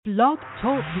Blog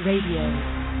Talk Radio.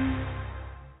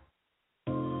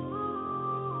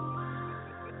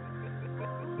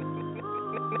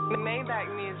 Maybach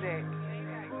music.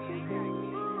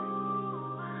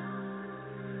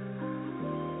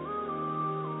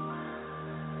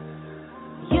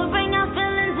 You bring out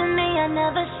feelings in me I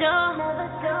never show.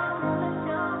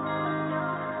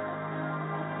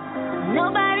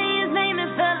 Nobody has made me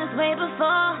feel this way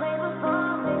before.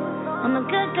 I'm a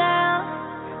good girl,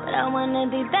 but I wanna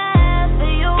be bad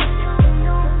for you.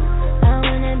 I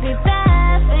wanna be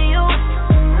bad for you.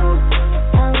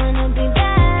 I wanna be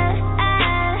bad.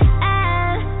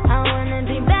 I wanna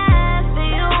be bad for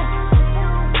you.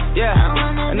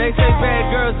 Yeah, and they say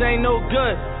bad girls ain't no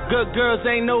good. Good girls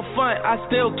ain't no fun. I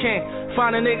still can't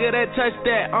find a nigga that touched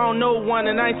that. I don't know one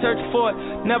and I ain't searching for it.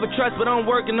 Never trust, but I'm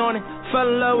working on it. Fell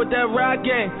in love with that ride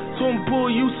game. Swimming pool,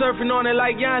 you surfing on it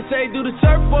like Beyonce do the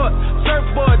surfboard.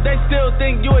 Surfboard, they still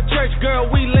think you a church girl.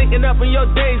 We linking up on your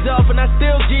days off, and I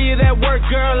still give you that work,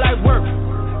 girl, like work.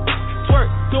 Twerk,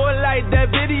 do it like that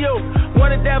video.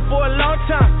 Wanted that for a long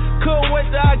time. Couldn't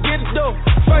wait till I get it though.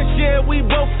 First year we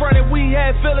both fronted, we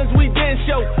had feelings we didn't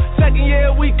show. Second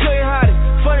year we couldn't hide it.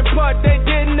 Funny part they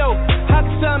didn't know. How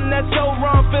could something that's so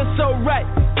wrong feel so right?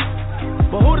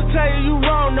 But who to tell you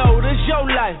wrong though? This your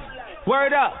life.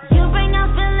 Word up. You bring out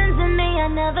feelings in me I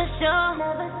never show.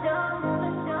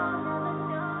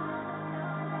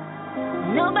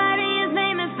 Nobody has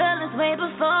made me feel this way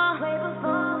before.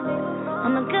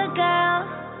 I'm a good girl,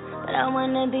 but I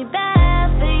wanna be bad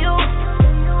for you.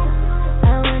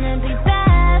 I wanna be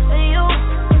bad for you.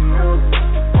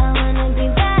 I wanna be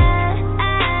bad.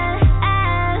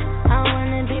 I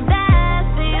wanna be bad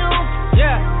for you.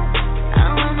 Yeah. I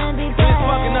wanna be bad. Just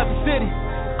fucking up the city,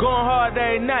 going hard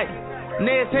every night.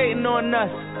 Niggas hating on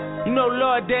us. You know,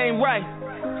 Lord, they ain't right.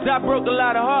 So I broke a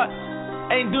lot of hearts.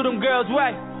 Ain't do them girls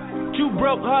right. You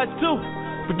broke hearts too,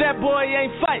 but that boy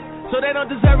ain't fight. So they don't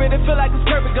deserve it. It feel like it's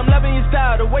perfect. I'm loving your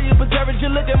style. The way you preserve it.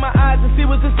 You look in my eyes and see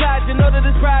what's inside. You know that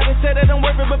it's pride. They say they don't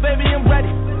work it, but baby, I'm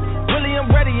ready. Really, I'm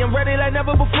ready. I'm ready like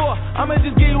never before. I'ma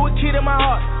just give you a key to my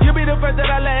heart. You'll be the first that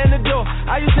I let in the door.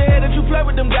 I used to hear that you flirt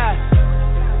with them guys.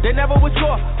 They never was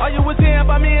sure. All you was hearing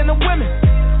about me and the women.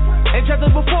 Ain't trust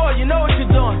us before, you know what you're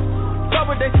doing.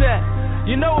 Fuck what they said,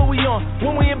 you know what we on.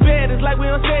 When we in bed, it's like we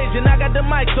on stage, and I got the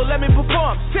mic, so let me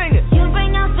perform. Sing it. You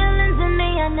bring out feelings in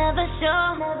me I never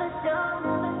show.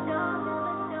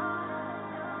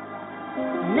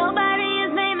 Nobody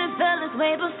has made me feel this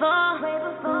way before.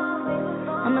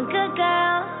 I'm a good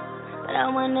girl, but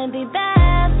I wanna be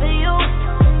bad for you.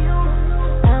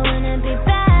 I wanna be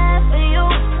bad for you.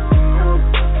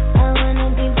 I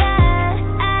wanna be bad.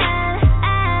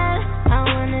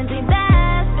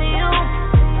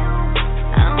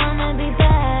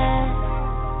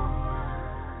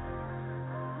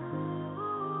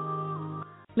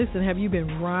 Listen, have you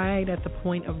been right at the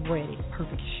point of ready?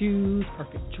 Perfect shoes,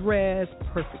 perfect dress,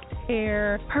 perfect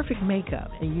hair, perfect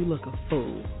makeup, and you look a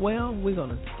fool. Well, we're going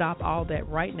to stop all that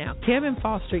right now. Kevin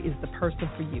Foster is the person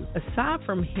for you. Aside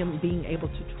from him being able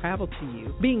to travel to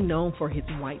you, being known for his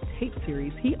white tape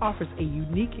series, he offers a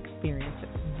unique experience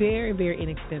that's very, very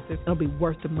inexpensive. It'll be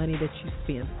worth the money that you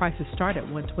spend. Prices start at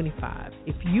 $125.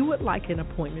 If you would like an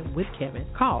appointment with Kevin,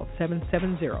 call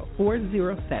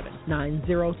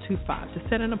 770-407-9025 to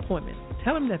set an appointment.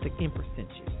 Tell him that the Empress sent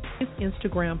you. His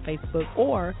Instagram, Facebook,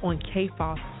 or on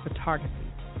K-Foss Photography.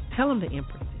 Tell him the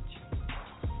Empress sent you.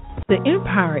 The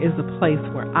Empire is a place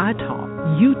where I talk,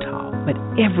 you talk, but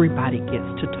everybody gets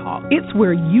to talk. It's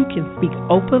where you can speak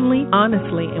openly,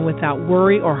 honestly, and without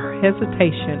worry or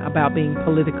hesitation about being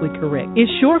politically correct.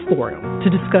 It's your forum to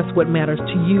discuss what matters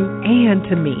to you and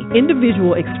to me.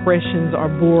 Individual expressions are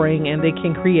boring and they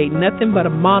can create nothing but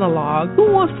a monologue.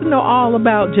 Who wants to know all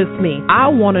about just me?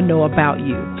 I want to know about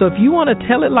you. So if you want to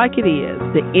tell it like it is,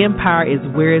 the Empire is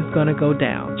where it's going to go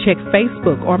down. Check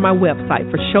Facebook or my website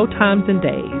for show times and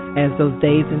days, as those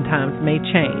days and times may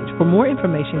change. For more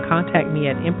information, contact me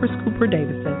at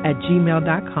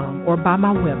empresscooperdavidson@gmail.com or by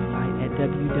my website at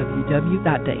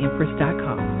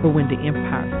www.theempress.com. For when the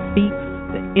Empire speaks,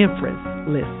 the Empress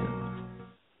listens.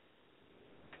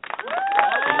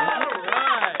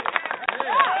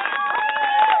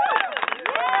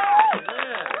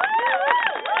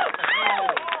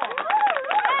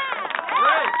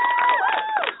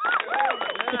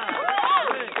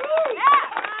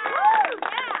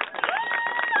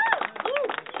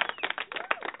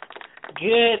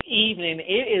 Good evening.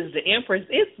 It is the Empress.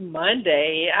 It's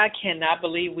Monday. I cannot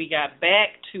believe we got back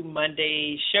to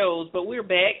Monday shows, but we're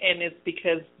back, and it's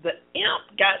because the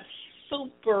Imp got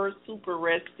super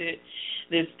rested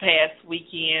this past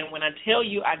weekend. When I tell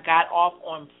you I got off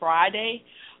on Friday,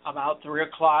 about 3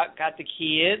 o'clock, got the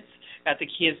kids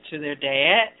to their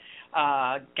dad,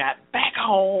 got back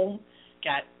home,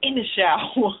 got in the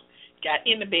shower, got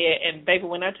in the bed, and baby,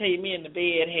 when I tell you, me in the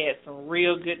bed had some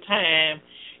real good time.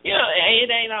 You know, it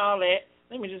ain't all that.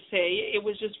 Let me just tell you, it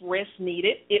was just rest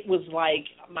needed. It was like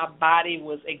my body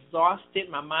was exhausted,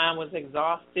 my mind was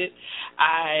exhausted.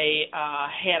 I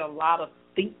had a lot of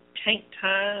think tank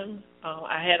time.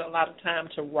 I had a lot of time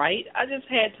to write. I just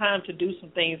had time to do some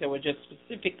things that were just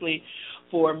specifically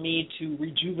for me to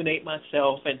rejuvenate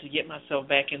myself and to get myself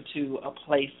back into a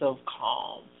place of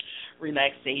calm,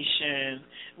 relaxation.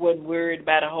 Wasn't worried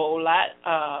about a whole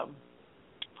lot.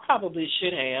 Probably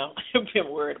should have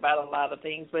been worried about a lot of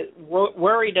things, but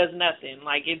worry does nothing.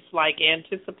 Like, it's like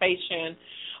anticipation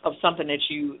of something that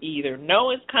you either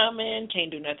know is coming,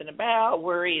 can't do nothing about.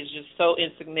 Worry is just so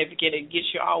insignificant. It gets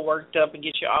you all worked up and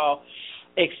gets you all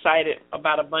excited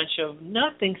about a bunch of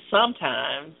nothing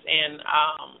sometimes, and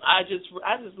I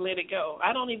just let it go.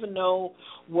 I don't even know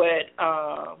what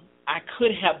I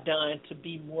could have done to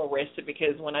be more rested,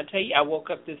 because when I tell you, I woke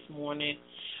up this morning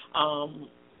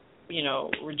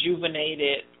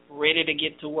rejuvenated, ready to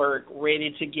get to work,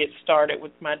 ready to get started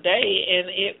with my day, and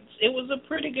it was a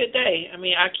pretty good day. I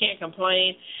mean, I can't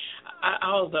complain.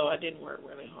 Although I didn't work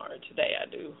really hard today, I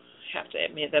do have to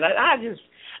admit that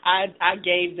I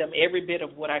gave them every bit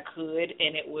of what I could,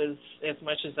 and it was as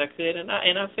much as I could, and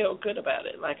I felt good about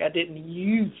it. Like, I didn't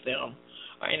use them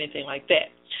or anything like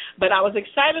that. But I was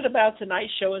excited about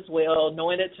tonight's show as well,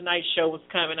 knowing that tonight's show was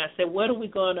coming. I said, what are we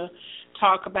going to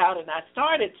talk about? And I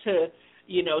started to,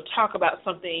 talk about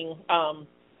something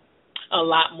a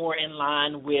lot more in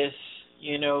line with,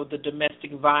 the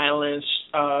domestic violence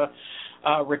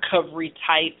recovery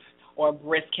type or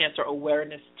breast cancer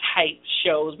awareness type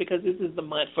shows, because this is the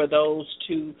month for those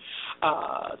two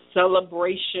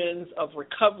celebrations of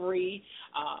recovery,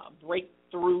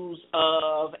 breakthroughs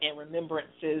of, and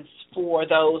remembrances for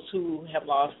those who have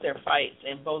lost their fights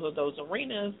in both of those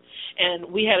arenas.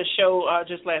 And we had a show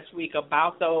just last week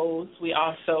about those. We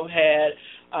also had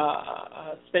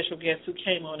a special guest who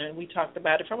came on, and we talked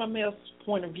about it from a male's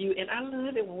point of view. And I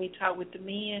love it when we talk with the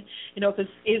men, because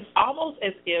it's almost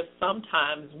as if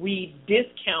sometimes we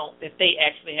discount that they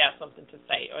actually have something to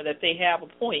say or that they have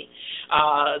a point.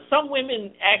 Some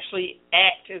women actually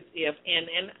act as if,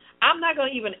 and I'm not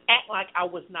going to even act like I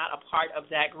was not a part of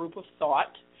that group of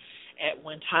thought at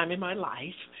one time in my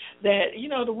life, that,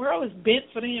 the world is bent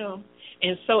for them,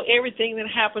 and so everything that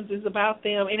happens is about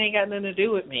them. It ain't got nothing to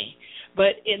do with me.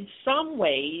 But in some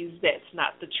ways, that's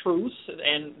not the truth,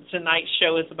 and tonight's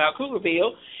show is about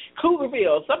Cougarville.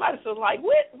 Cougarville, somebody said, like,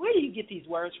 where do you get these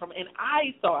words from? And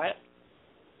I thought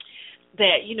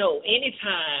that,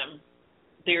 anytime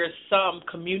there's some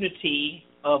community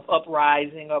of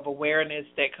uprising, of awareness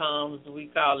that comes, we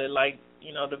call it like,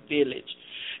 the village.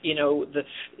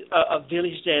 A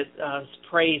village that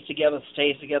prays together,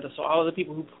 stays together. So all of the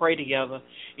people who pray together,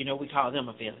 we call them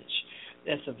a village.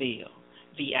 That's a ville,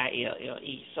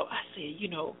 V-I-L-L-E. So I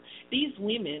said, these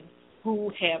women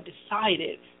who have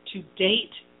decided to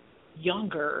date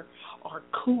younger are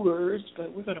cougars,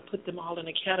 but we're going to put them all in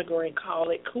a category and call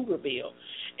it Cougarville.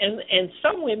 And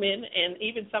some women and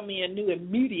even some men knew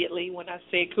immediately when I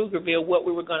said Cougarville what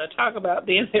we were going to talk about.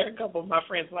 Then there are a couple of my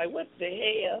friends like, what the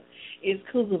hell is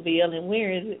Cougarville and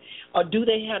where is it? Or do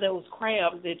they have those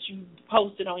crabs that you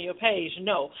posted on your page?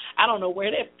 No. I don't know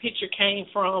where that picture came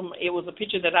from. It was a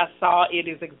picture that I saw. It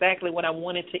is exactly what I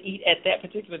wanted to eat at that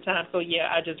particular time. So, yeah,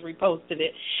 I just reposted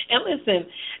it. And listen,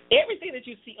 everything that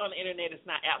you see on the internet is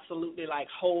not absolutely like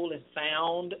whole and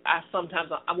sound.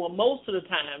 Most of the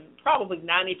time, probably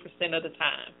 90% of the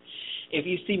time, if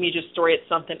you see me just thread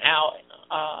something out,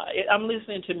 I'm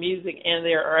listening to music and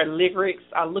there are lyrics.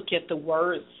 I look at the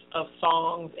words of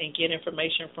songs and get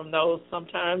information from those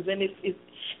sometimes, and it's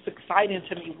exciting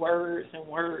to me, words and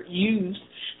word use.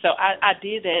 So I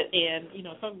did that, and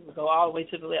some people go all the way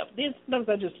to the left. Then sometimes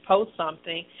I just post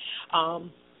something,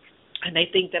 and they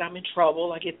think that I'm in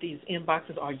trouble. I get these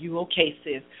inboxes, are you okay,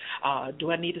 sis?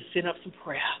 Do I need to send up some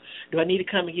prayer? Do I need to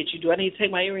come and get you? Do I need to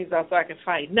take my earrings off so I can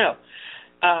fight? No.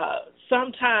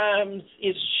 Sometimes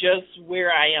it's just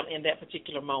where I am in that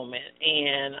particular moment.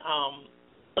 And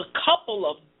a couple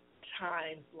of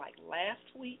times, like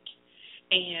last week,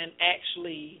 and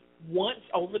actually once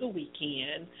over the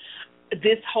weekend,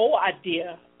 this whole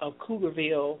idea of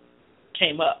Cougarville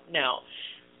came up. Now,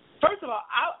 first of all,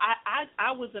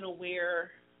 I wasn't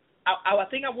aware. I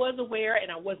think I was aware, and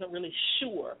I wasn't really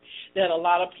sure that a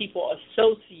lot of people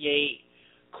associate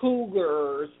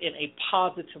cougars in a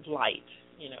positive light,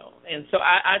 And so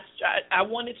I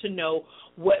wanted to know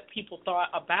what people thought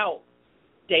about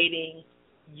dating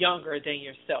younger than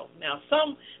yourself. Now,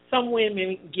 some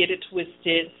women get it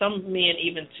twisted. Some men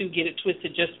even too get it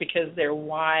twisted just because their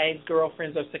wives,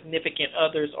 girlfriends, or significant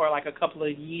others are like a couple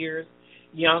of years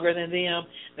younger than them,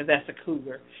 and that's a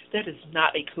cougar. That is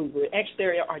not a cougar. Actually,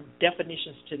 there are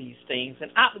definitions to these things,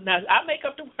 and I make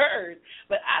up the words,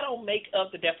 but I don't make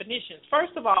up the definitions.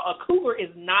 First of all, a cougar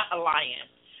is not a lion.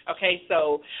 Okay,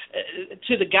 so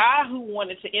to the guy who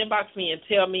wanted to inbox me and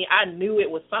tell me I knew it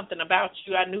was something about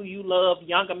you, I knew you love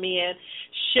younger men,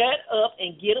 shut up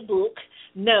and get a book.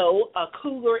 No, a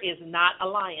cougar is not a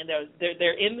lion.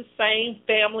 They're in the same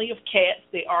family of cats.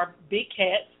 They are big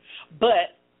cats,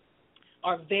 but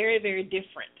are very, very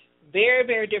different. Very,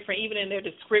 very different. Even in their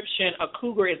description, a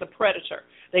cougar is a predator.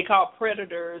 They call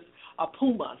predators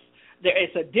pumas. There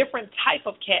is a different type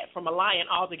of cat from a lion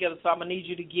altogether, so I'm going to need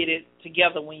you to get it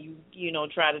together when you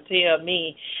try to tell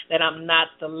me that I'm not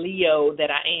the Leo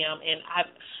that I am. And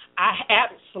I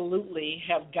absolutely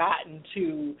have gotten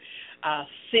to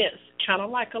sense, kind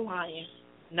of like a lion,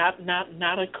 not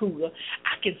a cougar.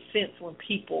 I can sense when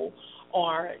people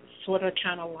are sort of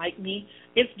kind of like me.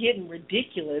 It's getting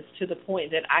ridiculous to the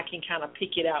point that I can kind of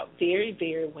pick it out very,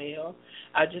 very well.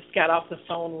 I just got off the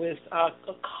phone with a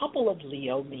couple of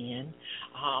Leo men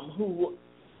who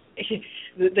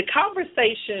the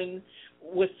conversation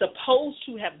was supposed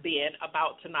to have been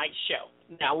about tonight's show.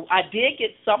 Now, I did get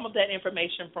some of that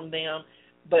information from them,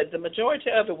 but the majority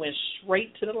of it went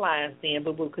straight to the lions then,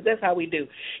 boo-boo, because that's how we do.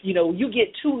 You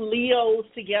get two Leos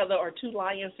together or two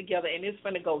lions together, and it's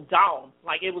going to go down.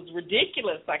 Like, it was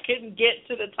ridiculous. I couldn't get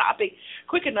to the topic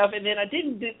quick enough, and then I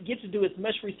didn't get to do as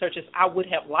much research as I would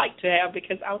have liked to have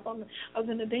because I was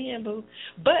in the den, boo.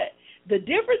 But the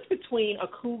difference between a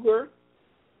cougar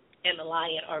and the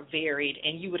lion are varied,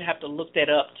 and you would have to look that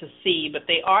up to see, but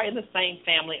they are in the same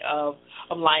family of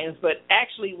lions. But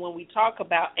actually, when we talk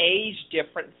about age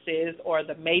differences or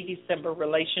the May-December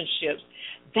relationships,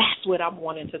 that's what I'm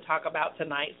wanting to talk about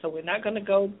tonight. So we're not going to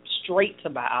go straight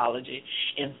to biology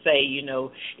and say,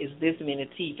 is this many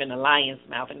teeth in a lion's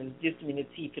mouth and is this many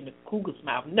teeth in the cougar's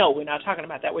mouth? No, we're not talking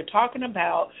about that. We're talking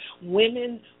about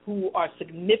women who are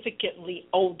significantly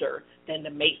older than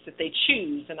the mates that they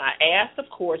choose. And I asked, of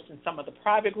course, in some of the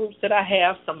private groups that I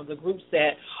have, some of the groups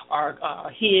that are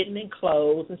hidden and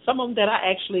closed, and some of them that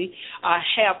I actually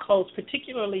have closed,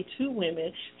 particularly to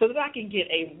women, so that I can get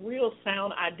a real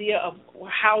sound idea of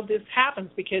how this happens.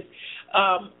 Because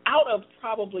out of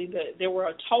probably there were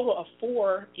a total of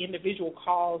 4 individual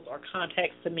calls or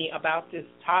contacts to me about this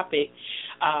topic.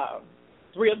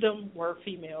 3 of them were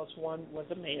females, 1 was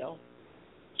a male,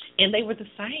 and they were the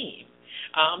same.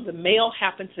 The male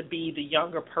happened to be the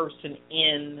younger person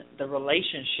in the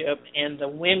relationship, and the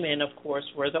women, of course,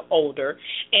 were the older.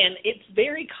 And it's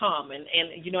very common.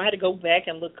 And, I had to go back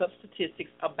and look up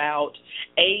statistics about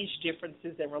age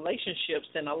differences in relationships,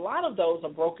 and a lot of those are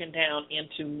broken down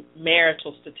into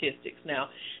marital statistics. Now,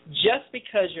 just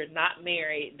because you're not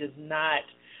married does not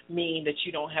mean that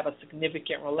you don't have a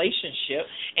significant relationship.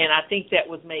 And I think that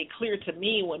was made clear to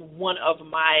me when one of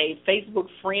my Facebook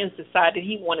friends decided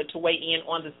he wanted to weigh in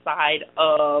on the side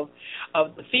of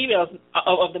the females,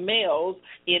 of the males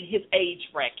in his age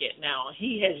bracket. Now,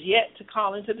 he has yet to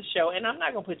call into the show, and I'm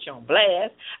not going to put you on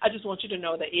blast. I just want you to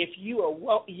know that if you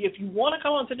want to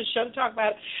come onto the show to talk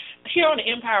about it, here on the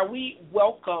Empire, we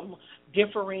welcome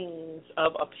differings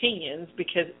of opinions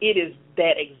because it is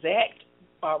that exact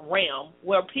realm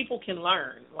where people can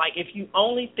learn. Like, if you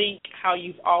only think how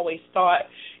you've always thought,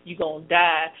 you're going to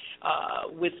die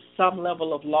with some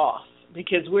level of loss,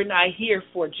 because we're not here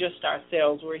for just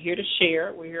ourselves. We're here to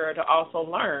share. We're here to also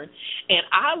learn. And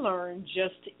I learned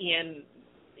just in,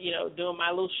 doing my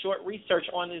little short research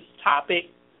on this topic,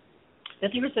 that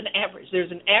there's an average.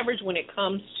 There's an average when it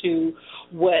comes to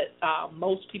what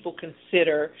most people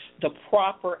consider the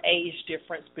proper age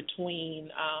difference between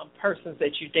persons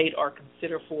that you date or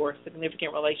consider for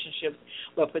significant relationships,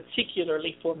 but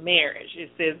particularly for marriage. It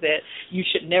says that you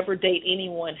should never date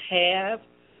anyone half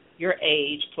your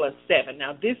age plus 7.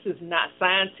 Now, this is not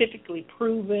scientifically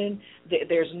proven.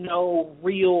 There's no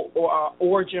real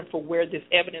origin for where this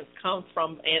evidence comes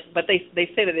from, but they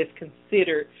say that it's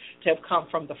considered to have come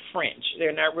from the French.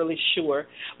 They're not really sure,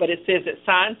 but it says that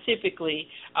scientifically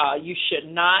you should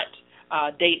not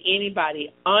date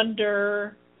anybody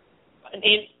never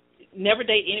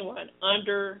date anyone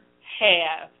under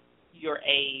half your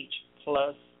age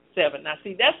plus 7. Now,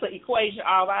 see, that's the equation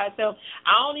all by itself.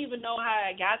 I don't even know how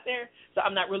I got there, so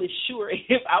I'm not really sure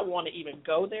if I want to even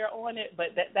go there on it,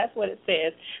 but that's what it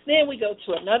says. Then we go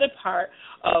to another part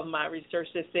of my research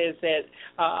that says that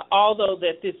although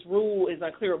that this rule is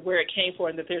unclear of where it came from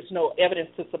and that there's no evidence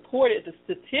to support it, the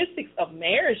statistics of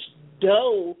marriage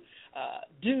does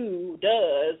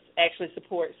actually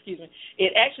support,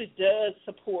 it actually does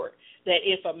support that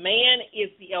if a man is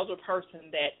the elder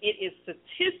person, that it is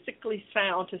statistically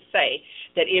sound to say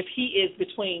that if he is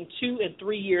between 2 and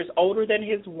 3 years older than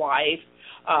his wife,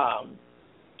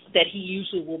 that he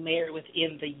usually will marry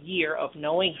within the year of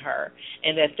knowing her,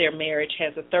 and that their marriage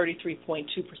has a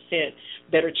 33.2%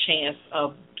 better chance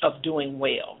of doing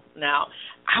well. Now,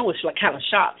 I was kind of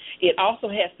shocked. It also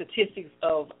has statistics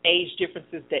of age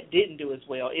differences that didn't do as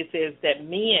well. It says that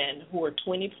men who are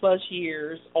 20-plus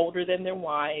years older than their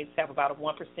wives have about a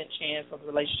 1% chance of the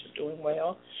relationship doing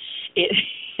well. It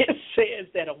says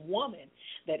that a woman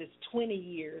that is 20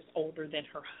 years older than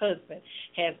her husband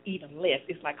has even less.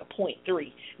 It's like a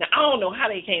 0.3. Now, I don't know how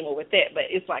they came up with that, but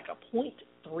it's like a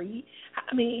 0.3.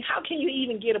 I mean, how can you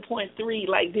even get a 0.3?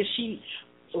 Like, did she,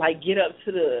 get up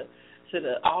to the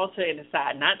altar and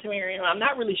decide not to marry him? I'm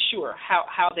not really sure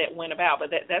how that went about, but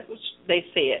that's what they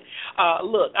said.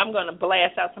 Look, I'm going to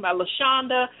blast out somebody.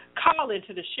 LaShonda, call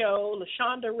into the show.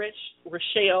 LaShonda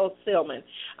Rochelle Silman.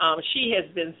 She has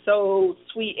been so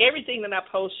sweet. Everything that I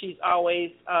post, she's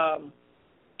always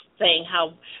saying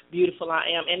how beautiful I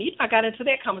am. And I got into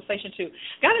that conversation too.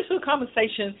 Got into a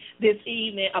conversation this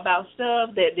evening about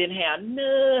stuff that didn't have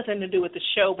nothing to do with the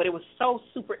show, but it was so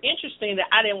super interesting that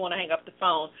I didn't want to hang up the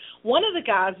phone. One of the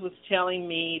guys was telling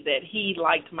me that he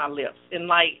liked my lips, and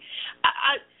I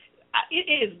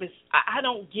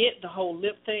don't get the whole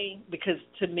lip thing, because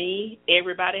to me,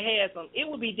 everybody has them. It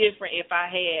would be different if I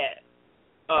had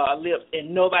lips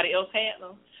and nobody else had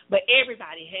them, but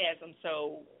everybody has them,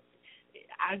 so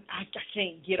I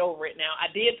can't get over it now. I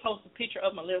did post a picture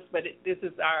of my lips, but this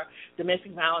is our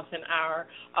domestic violence and our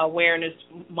awareness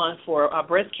month for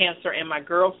breast cancer, and my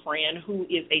girlfriend, who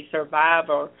is a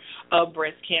survivor of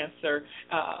breast cancer,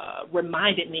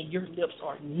 reminded me, your lips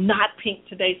are not pink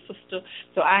today, sister.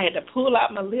 So I had to pull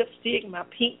out my lipstick, my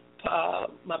pink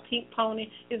pony.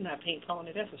 It's not pink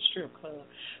pony, that's a strip club.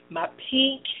 My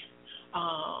pink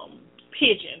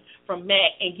pigeon from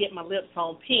MAC, and get my lips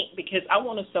on pink, because I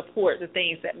want to support the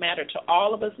things that matter to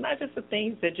all of us, not just the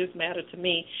things that just matter to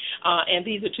me. And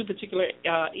these are two particular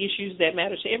issues that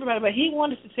matter to everybody. But he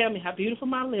wanted to tell me how beautiful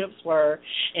my lips were,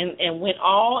 and went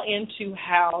all into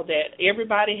how that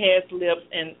everybody has lips,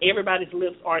 and everybody's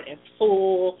lips aren't as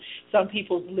full. Some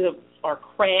people's lips are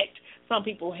cracked. Some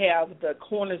people have the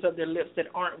corners of their lips that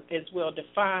aren't as well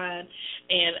defined.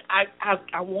 And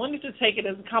I wanted to take it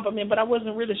as a compliment, but I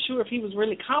wasn't really sure if he was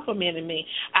really complimenting me.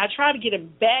 I tried to get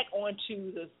him back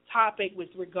onto the topic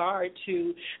with regard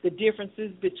to the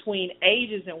differences between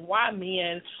ages and why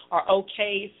men are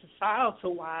okay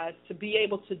societal-wise to be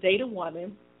able to date a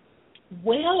woman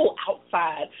well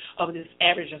outside of this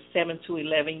average of 7 to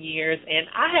 11 years. And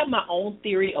I have my own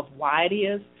theory of why it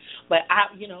is, but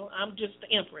I'm just the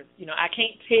empress. I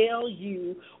can't tell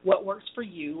you what works for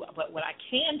you, but what I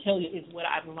can tell you is what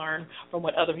I've learned from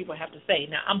what other people have to say.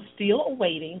 Now, I'm still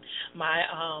awaiting my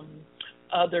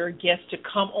other guests to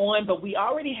come on, but we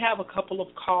already have a couple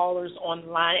of callers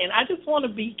online, and I just want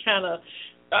to be kind of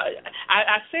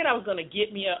I said I was going to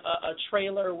get me a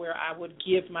trailer where I would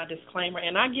give my disclaimer,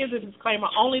 and I give the disclaimer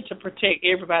only to protect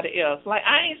everybody else. Like,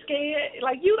 I ain't scared.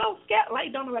 Like, you don't scare.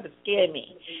 Like, don't nobody scare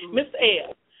me. Mr.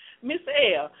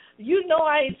 L, you know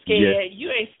I ain't scared. Yeah.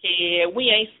 You ain't scared. We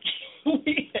ain't scared.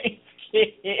 We ain't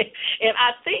scared. And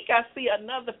I think I see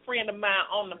another friend of mine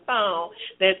on the phone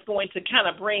that's going to kind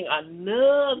of bring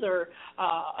another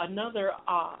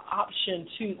option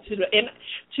to the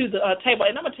table.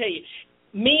 And I'm going to tell you,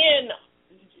 men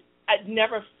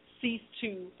never cease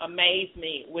to amaze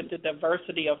me with the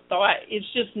diversity of thought. It's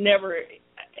never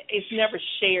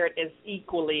shared as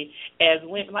equally as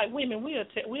women. Like, women, we'll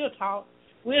talk.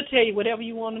 We'll tell you whatever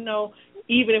you want to know,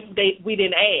 even if we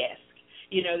didn't ask.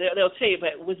 They'll tell you.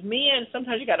 But with men,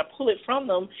 sometimes you got to pull it from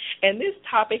them. And this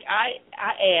topic, I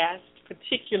asked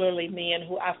particularly men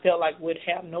who I felt like would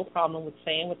have no problem with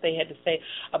saying what they had to say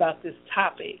about this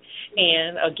topic.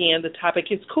 And, again, the topic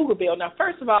is Cougar Bill. Now,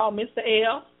 first of all, Mr.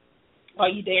 L, are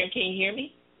you there? Can you hear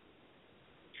me?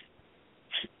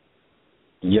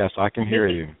 Yes, I can hear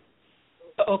you.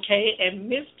 Okay,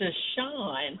 and Mr.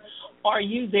 Sean, are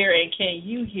you there, and can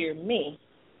you hear me?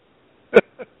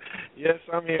 Yes,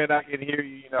 I'm here, and I can hear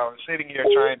you. I'm sitting here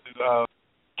trying to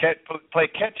play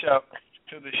catch-up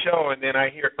to the show, and then I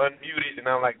hear unmuted, and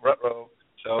I'm like, ruh-roh.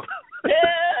 So,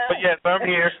 but yes, I'm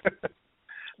here.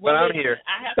 Well, I'm listen, here.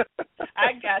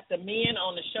 I got the men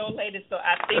on the show, ladies, so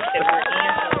I think that we're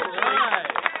in for a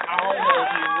treat. I don't know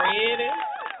if you're ready.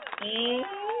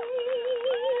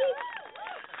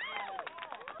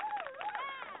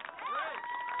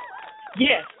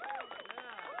 Yes.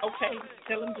 Okay,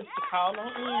 tell him just to call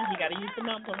on in. He got to use the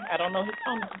number. I don't know his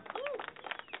phone number.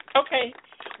 Okay.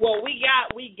 Well, we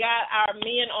got our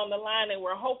men on the line, and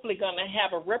we're hopefully going to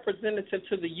have a representative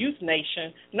to the Youth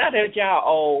Nation. Not that y'all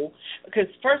old, because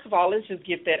first of all, let's just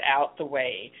get that out the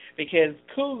way, because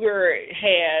Cougar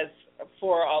has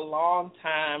for a long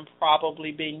time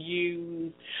probably been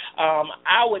used.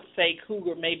 I would say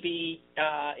Cougar may be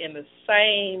in the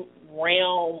same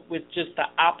realm with just the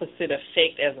opposite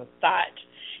effect as a thought.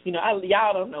 You know,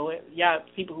 y'all don't know it. Y'all,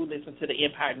 people who listen to the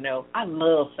Empire know. I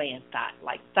love saying thought.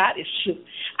 Like, thought is just,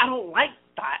 I don't like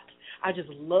thought. I just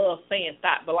love saying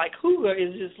thought. But, like, Cougar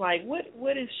is just like, what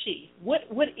is she? What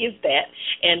is that?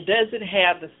 And does it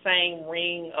have the same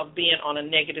ring of being on a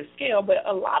negative scale? But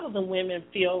a lot of the women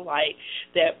feel like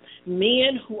that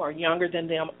men who are younger than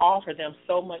them offer them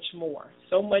so much more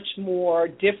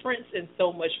difference and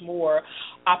so much more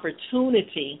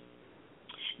opportunity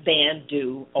than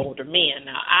do older men.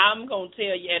 Now, I'm going to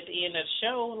tell you at the end of the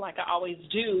show, like I always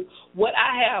do, what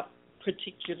I have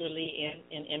particularly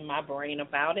in my brain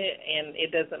about it, and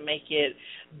it doesn't make it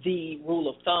the rule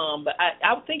of thumb, but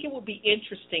I think it would be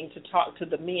interesting to talk to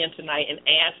the men tonight and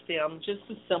ask them just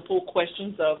the simple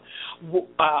questions of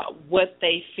what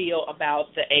they feel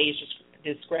about the age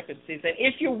discrepancies. And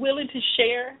if you're willing to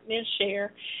share, then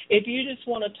share. If you just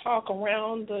want to talk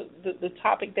around the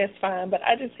topic, that's fine. But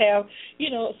I just have,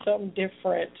 some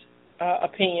different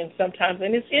opinions sometimes.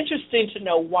 And it's interesting to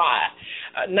know why.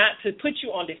 Not to put you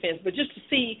on defense, but just to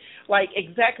see, like,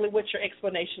 exactly what your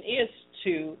explanation is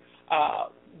to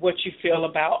what you feel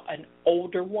about an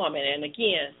older woman. And,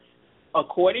 again,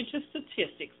 according to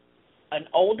statistics, an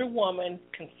older woman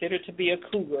considered to be a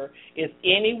cougar is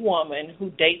any woman who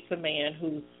dates a man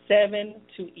who's 7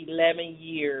 to 11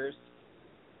 years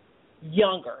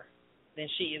younger than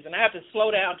she is. And I have to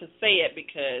slow down to say it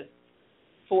because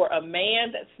for a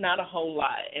man, that's not a whole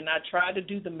lot. And I tried to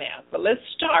do the math. But let's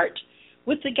start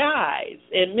with the guys.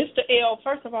 And Mr. L,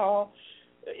 first of all,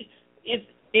 is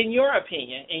in your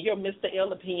opinion, in your Mr.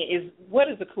 L opinion, what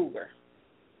is a cougar?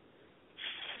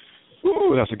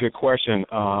 Ooh, that's a good question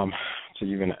to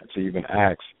even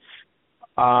ask.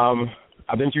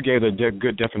 I think you gave a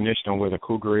good definition on what a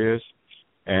cougar is,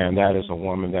 and that is a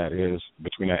woman that is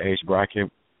between that age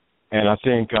bracket. And I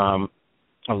think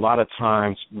a lot of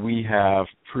times we have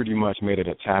pretty much made it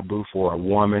a taboo for a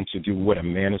woman to do what a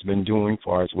man has been doing as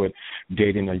far as with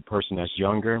dating a person that's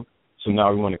younger. So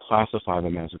now we want to classify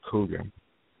them as a cougar.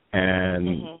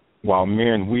 And while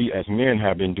we as men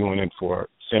have been doing it for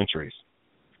centuries.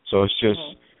 So it's just,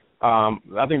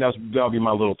 I think that'll be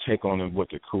my little take on it with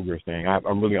the cougar thing.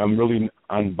 I'm really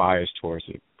unbiased towards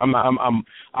it. I'm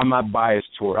not biased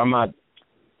toward. I'm not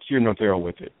here nor there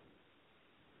with it.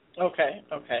 Okay.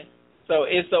 So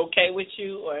it's okay with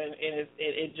you, or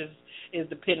it just is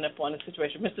dependent upon the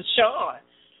situation. Mr. Sean,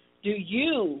 do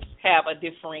you have a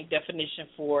differing definition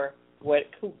for what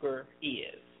cougar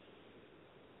is?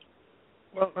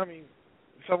 Well, I mean,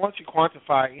 so once you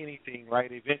quantify anything,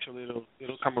 right, eventually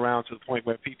it'll come around to the point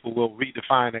where people will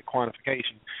redefine that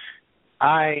quantification.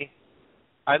 I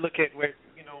look at where,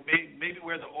 maybe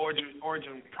where the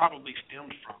origin probably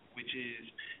stemmed from, which is,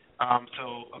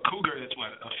 so a cougar is what?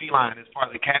 A feline is part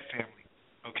of the cat family,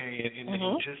 okay?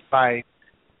 And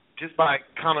just by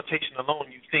connotation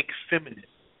alone, you think feminine,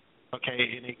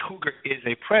 okay? And a cougar is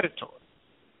a predator,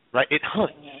 right? It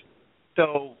hunts.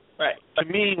 So to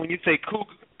me, when you say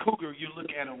cougar, you look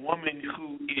at a woman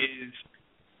who is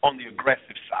on the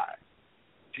aggressive side.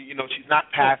 She's not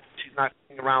passive. She's not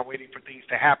sitting around waiting for things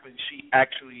to happen. She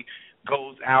actually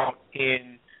goes out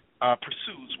and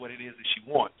pursues what it is that she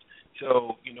wants.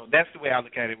 So, that's the way I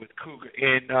look at it with cougar.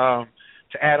 And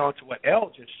to add on to what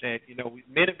Elle just said,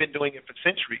 men have been doing it for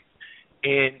centuries.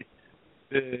 And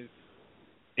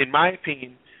in my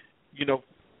opinion,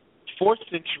 for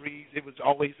centuries, it was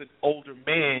always an older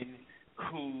man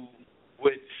who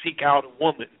would seek out a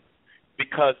woman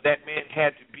because that man had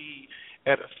to be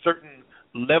at a certain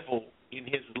level in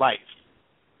his life.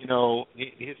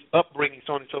 His upbringing,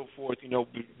 so on and so forth.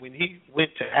 When he went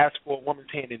to ask for a woman's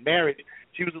hand in marriage,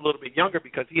 she was a little bit younger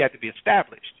because he had to be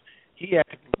established. He had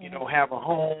to, have a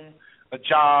home, a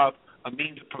job, a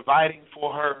means of providing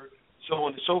for her, so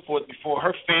on and so forth, before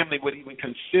her family would even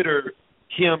consider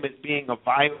him as being a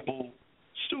viable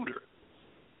suitor.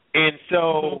 And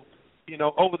so,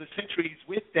 over the centuries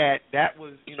with that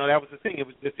was, that was the thing. It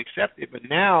was just accepted. But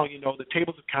now, the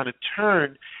tables have kind of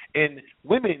turned, and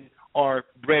women are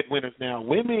breadwinners now.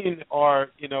 Women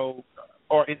are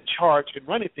in charge and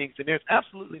running things, and there's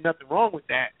absolutely nothing wrong with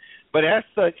that. But as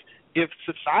such, if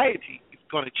society is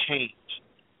going to change,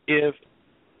 if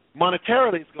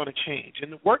monetarily it's going to change,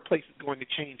 and the workplace is going to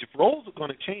change, if roles are going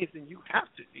to change, then you have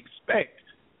to expect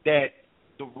that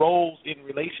the roles in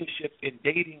relationships, in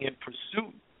dating, and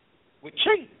pursuit would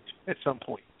change at some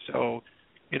point. So,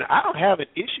 I don't have an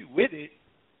issue with it.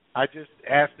 I just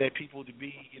ask that people to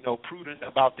be, prudent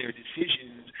about their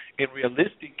decisions and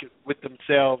realistic with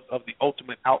themselves of the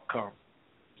ultimate outcome.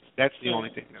 That's the only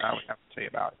thing that I would have to say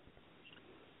about it.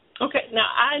 Okay, now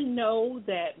I know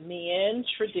that men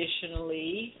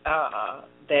traditionally,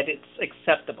 that it's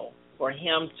acceptable for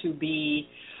him to be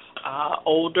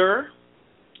older,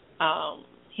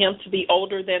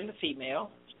 than the female,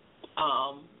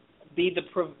 be the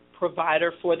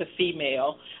provider for the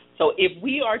female. So if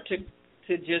we are to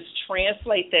just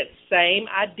translate that same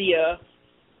idea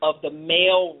of the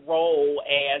male role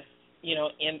as,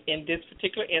 in this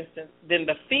particular instance, then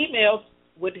the females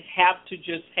would have to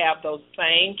just have those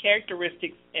same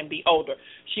characteristics and be older.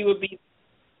 She would be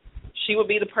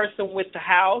the person with the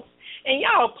house. And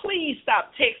y'all, please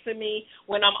stop texting me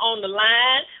when I'm on the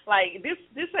line. Like,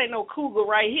 this ain't no cougar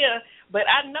right here, but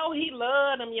I know he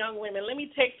love them young women. Let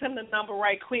me text him the number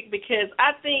right quick, because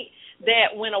I think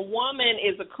that when a woman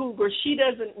is a cougar, she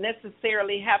doesn't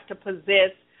necessarily have to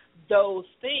possess those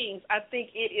things. I think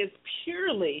it is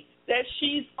purely that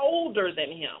she's older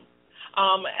than him.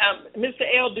 Mr.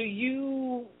 L., do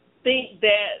you think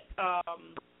that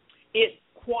it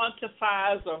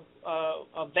quantifies or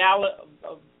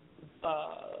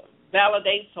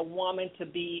validates a woman to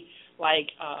be like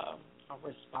a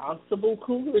responsible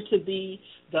cougar, to be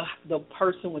the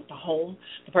person with the home,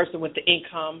 the person with the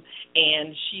income,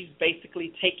 and she's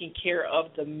basically taking care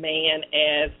of the man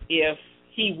as if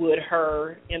he would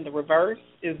her in the reverse?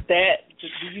 Do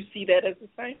you see that as the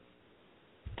same?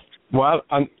 Well,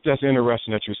 that's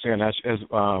interesting that you're saying. As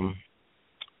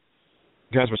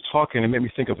guys was talking, it made me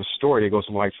think of a story that goes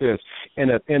like this.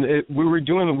 We're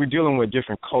dealing with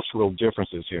different cultural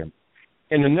differences here.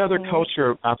 In another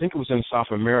culture, I think it was in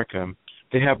South America,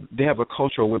 they have a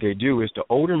culture. What they do is the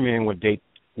older men would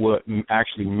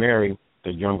actually marry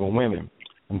the younger women,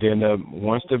 and then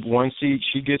once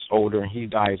she gets older and he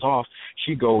dies off,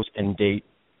 she goes and date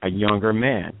a younger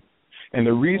man. And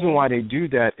the reason why they do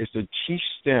that is to teach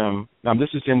them. Now, this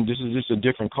is just a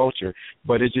different culture,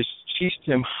 but it just teaches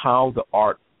them how the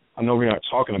art. I know we're not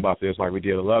talking about this like we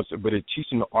did a love, but it teaches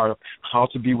them the art of how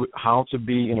to be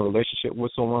in a relationship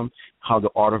with someone, how the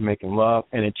art of making love,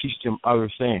 and it teaches them other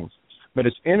things. But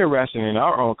it's interesting, in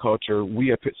our own culture, we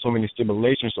have put so many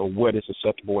stipulations of what is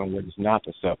acceptable and what is not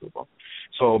acceptable.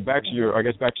 So back to your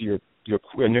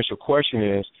initial question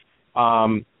is.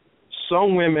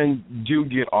 Some women do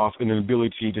get off in an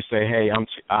ability to say, "Hey,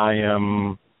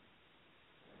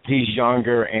 he's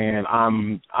younger, and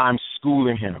I'm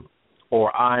schooling him,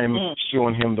 or I'm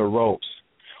showing him the ropes,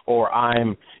 or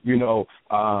I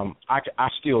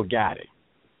still got it."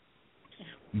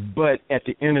 But at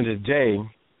the end of the day,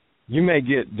 you may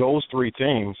get those three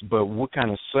things, but what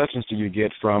kind of substance do you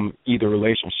get from either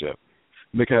relationship?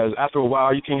 Because after a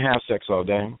while, you can't have sex all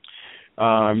day.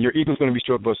 Your ego's going to be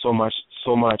stroked by so much,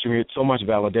 you need so much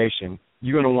validation.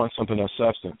 You're going to want something of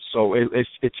substance. So it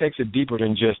takes it deeper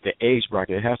than just the age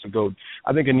bracket. It has to go.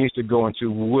 I think it needs to go into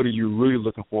what are you really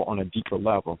looking for on a deeper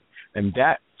level, and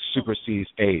that supersedes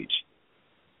age.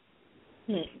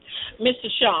 Mr.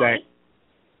 Sean.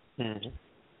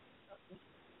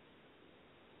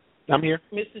 I'm here.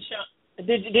 Mr. Sean,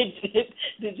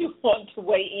 did you want to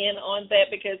weigh in on that?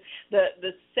 Because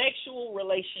the sexual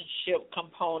relationship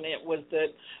component was the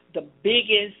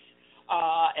biggest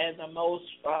and the most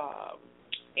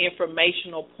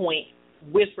informational point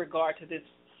with regard to this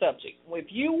subject. If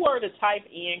you were to type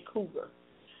in cougar,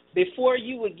 before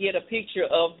you would get a picture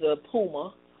of the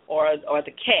puma or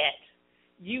the cat,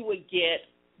 you would get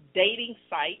dating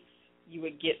sites, you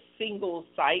would get single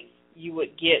sites, you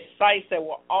would get sites that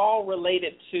were all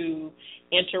related to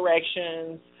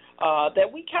interactions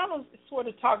that we kind of sort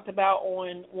of talked about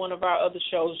on one of our other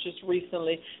shows just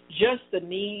recently, just the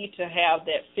need to have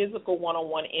that physical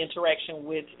one-on-one interaction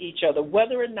with each other.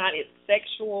 Whether or not it's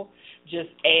sexual just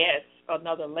adds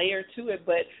another layer to it,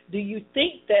 but do you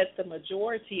think that the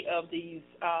majority of these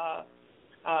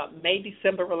May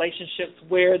December relationships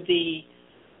where the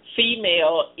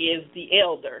female is the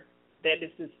elder, that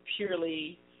this is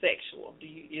purely sexual?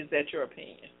 Is that your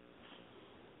opinion?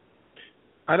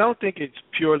 I don't think it's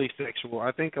purely sexual.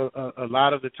 I think a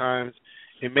lot of the times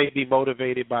it may be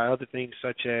motivated by other things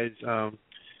such as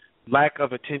lack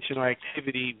of attention or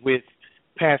activity with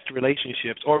past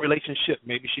relationships or relationship.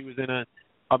 Maybe she was in a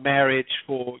marriage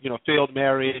for, failed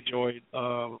marriage or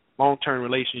a long-term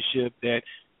relationship that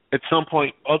at some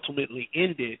point ultimately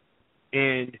ended,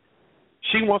 and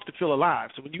she wants to feel alive.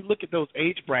 So when you look at those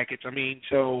age brackets,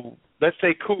 so let's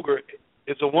say cougar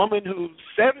is a woman who's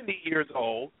 70 years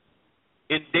old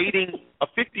and dating a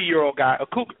 50-year-old guy, a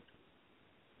cougar.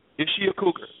 Is she a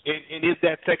cougar? And is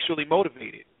that sexually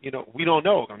motivated? We don't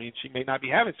know. She may not be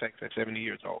having sex at 70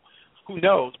 years old. Who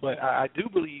knows? But I do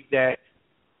believe that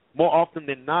more often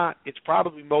than not, it's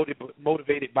probably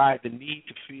motivated by the need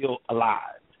to feel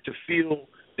alive, to feel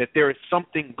that there is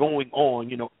something going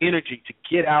on, energy to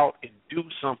get out and do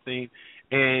something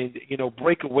and,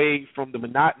 break away from the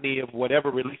monotony of whatever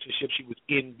relationship she was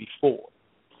in before.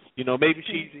 Maybe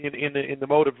she's in the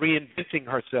mode of reinventing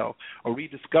herself or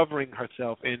rediscovering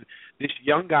herself, and this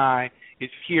young guy is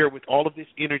here with all of this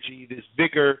energy, this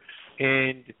vigor,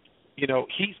 and,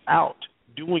 he's out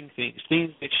doing things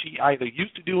that she either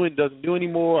used to do and doesn't do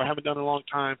anymore or haven't done in a long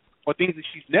time, or things that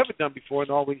she's never done before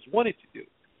and always wanted to do.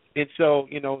 And so,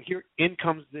 here in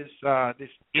comes this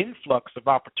influx of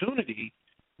opportunity,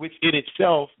 which in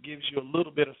itself gives you a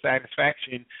little bit of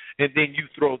satisfaction, and then you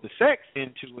throw the sex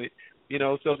into it.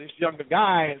 So this younger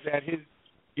guy is at his,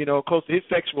 close to his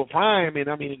sexual prime, and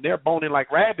they're boning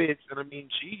like rabbits, and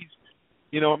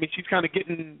she's kind of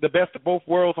getting the best of both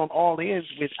worlds on all ends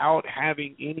without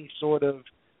having any sort of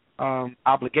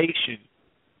obligation,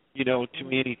 to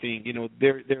anything.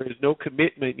 There is no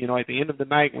commitment. At the end of the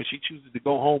night, when she chooses to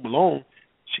go home alone,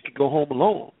 she can go home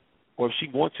alone. Or if she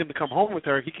wants him to come home with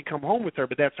her, he can come home with her,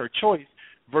 but that's her choice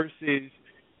versus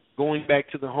going back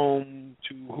to the home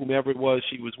to whomever it was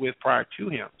she was with prior to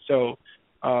him. So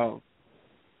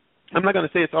I'm not going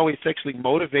to say it's always sexually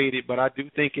motivated, but I do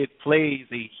think it plays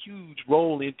a huge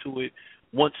role into it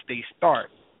once they start.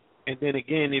 And then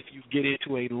again, if you get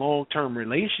into a long-term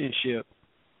relationship,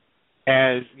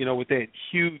 as, with that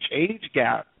huge age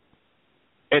gap,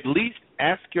 at least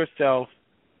ask yourself,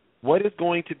 what is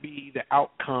going to be the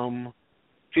outcome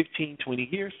 15, 20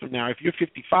 years from now? If you're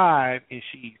 55 and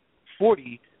she's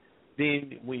 40,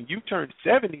 then when you turn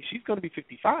 70, she's going to be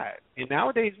 55. And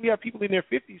nowadays we have people in their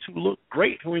 50s who look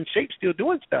great, who are in shape, still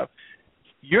doing stuff.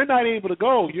 You're not able to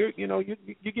go. You're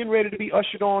getting ready to be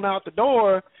ushered on out the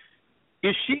door.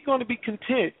 Is she going to be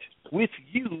content with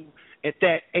you at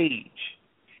that age?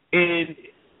 And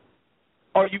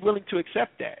are you willing to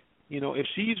accept that? If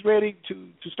she's ready to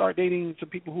start dating some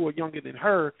people who are younger than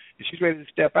her, if she's ready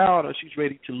to step out or she's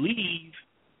ready to leave,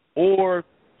 or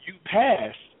you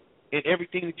pass and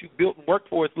everything that you built and worked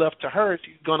for is left to her,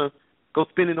 she's going to go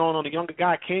spend it on a younger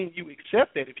guy. Can you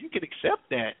accept that? If you can accept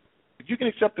that, if you can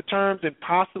accept the terms and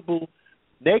possible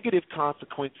negative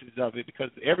consequences of it, because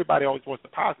everybody always wants the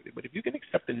positive, but if you can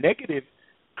accept the negative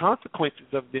consequences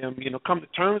of them, come to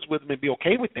terms with them and be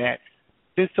okay with that,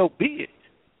 then so be it.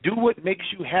 Do what makes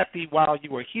you happy while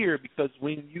you are here, because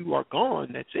when you are gone,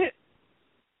 that's it.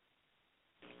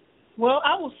 Well,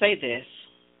 I will say this,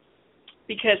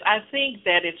 because I think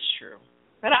that it's true.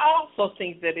 But I also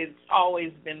think that it's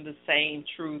always been the same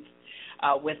truth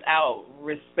without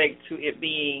respect to it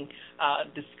being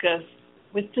discussed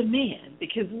with the men,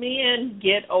 because men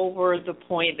get over the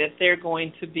point that they're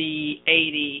going to be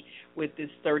 80 with this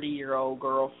 30-year-old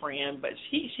girlfriend, but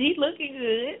she looking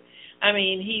good.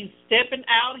 He's stepping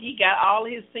out. He got all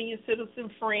his senior citizen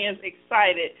friends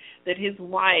excited that his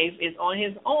wife is on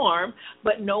his arm,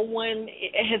 but no one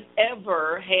has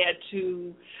ever had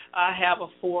to have a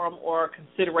forum or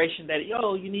consideration that,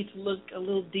 you need to look a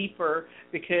little deeper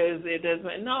because it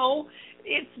doesn't. No,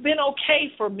 it's been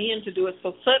okay for men to do it.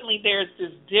 So suddenly there's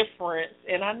this difference,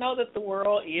 and I know that the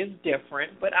world is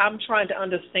different, but I'm trying to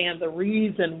understand the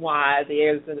reason why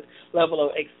there's a level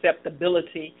of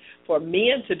acceptability for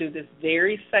men to do this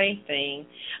very same thing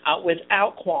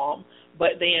without qualm.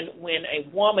 But then when a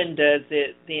woman does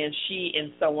it, then she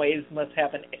in some ways must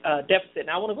have a deficit. And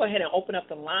I want to go ahead and open up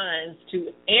the lines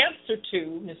to answer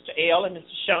to Mr. L and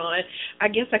Mr. Sean. I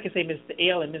guess I could say Mr.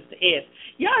 L and Mr. S.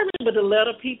 Y'all remember the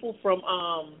letter people from,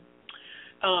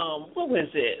 what was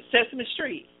it, Sesame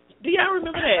Street? Do y'all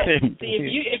remember that? See, if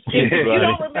you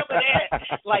don't remember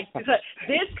that, like,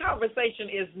 this conversation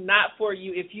is not for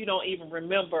you if you don't even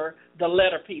remember the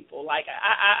letter people. Like,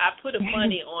 I put a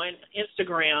funny on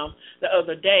Instagram the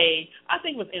other day. I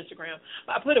think it was Instagram.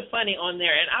 I put a funny on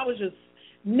there, and I was just,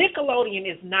 Nickelodeon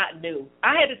is not new.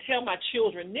 I had to tell my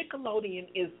children, Nickelodeon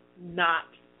is not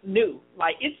new.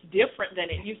 Like, it's different than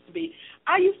it used to be.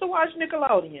 I used to watch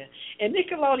Nickelodeon, and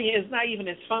Nickelodeon is not even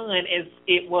as fun as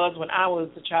it was when I was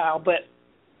a child, but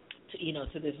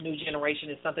to this new generation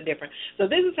is something different. So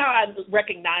this is how I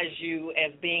recognize you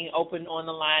as being open on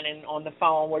the line and on the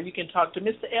phone, where you can talk to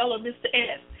Mr. L or Mr.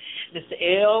 S. Mr.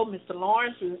 L, Mr.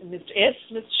 Lawrence, Mr. S,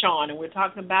 Mr. Sean, and we're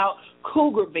talking about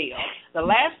Cougarville. The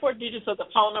last 4 digits of the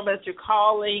phone number that you're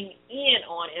calling in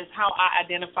on is how I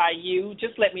identify you.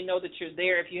 Just let me know that you're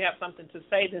there. If you have something to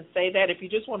say, then say that. If you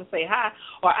just want to say hi,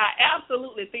 or I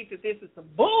absolutely think that this is some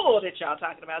bull that y'all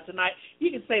talking about tonight,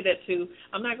 you can say that too.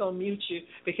 I'm not going to mute you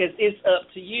because it's up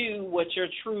to you what your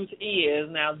truth is.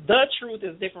 Now, the truth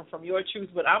is different from your truth,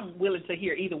 but I'm willing to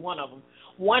hear either one of them.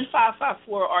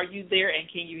 1554, are you there, and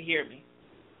can you hear me?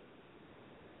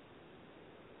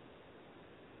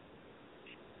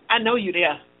 I know you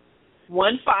there.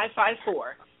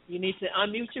 1554. You need to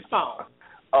unmute your phone.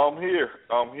 I'm here.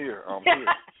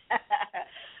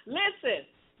 Listen,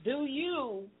 do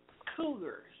you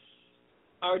cougars,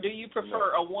 or do you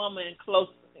prefer a woman close?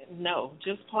 No,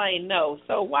 just plain no.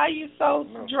 So why are you so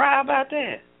dry about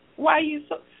that? Why are you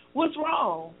so? What's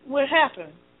wrong? What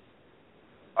happened?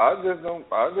 I just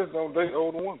don't date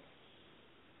older women.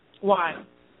 Why?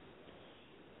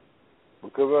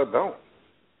 Because I don't.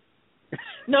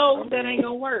 No, that ain't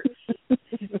gonna work.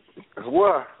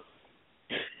 Why?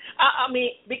 I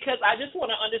mean, because I just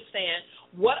want to understand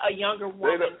what a younger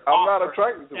woman. I'm not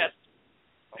attracted to them.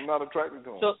 I'm not attracted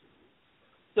to them.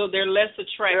 So they're less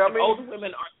attractive. Yeah, older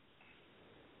women are.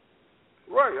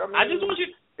 Right. I just want you.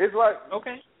 It's like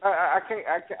okay. I can't.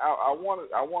 I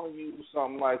want to use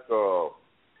something like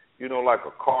like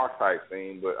a car type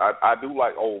thing, but I do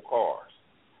like old cars,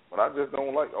 but I just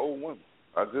don't like old women.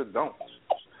 I just don't.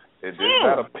 It's just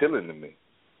not appealing to me.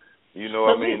 You know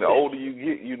what I mean? The older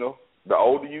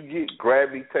you get,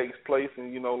 gravity takes place,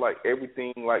 and like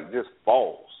everything like just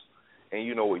falls. And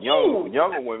with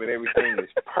younger women, everything is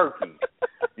perky.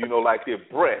 Like their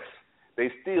breasts, they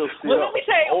still sit well, up. Let me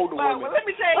tell you, older women. Let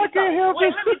me tell you. I can't help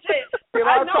it. Let me tell you. Can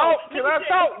I talk? Can I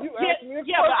talk? You asked me a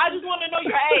question. But I just want to know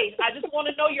your age. I just want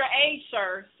to know your age,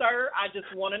 sir. Sir, I just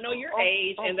want to know your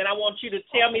age, and then I want you to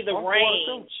tell me the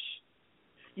range. 42.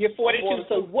 You're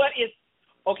 42. So what is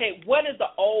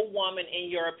the old woman in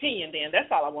your opinion then?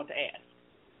 That's all I want to ask.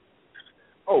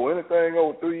 Oh, anything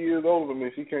over 3 years older than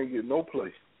me, she can't get no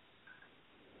place.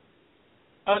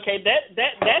 Okay,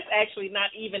 that's actually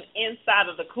not even inside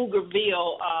of the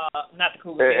Cougarville, not the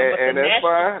Cougarville, but and the that's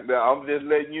national. fine. I'm just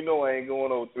letting you know I ain't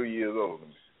going over 3 years older than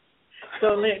me.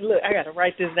 So look, I got to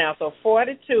write this down. So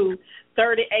 42,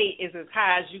 38 is as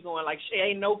high as you going. Like she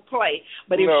ain't no play.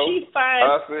 But if she finds,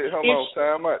 I said, hold on,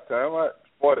 time out.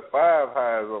 45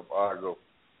 high as I go,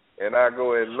 and I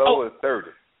go as low as 30.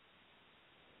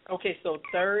 Okay, so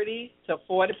 30 to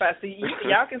 45. See,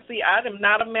 y'all can see I am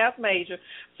not a math major.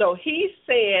 So he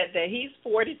said that he's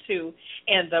 42,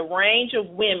 and the range of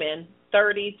women,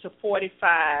 30 to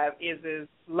 45, is as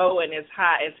low and as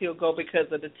high as he'll go because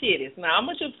of the titties. Now, I'm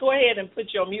going to just go ahead and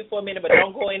put you on mute for a minute, but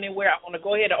don't go anywhere. I want to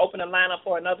go ahead and open the line up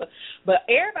for another. But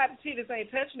everybody's titties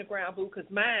ain't touching the ground, boo, because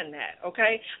mine not,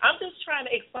 okay? I'm just trying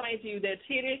to explain to you that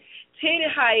titty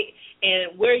height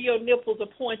and where your nipples are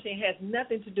pointing has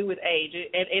nothing to do with age.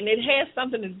 And it has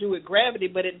something to do with gravity,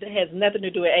 but it has nothing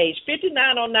to do with age.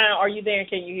 5909, are you there and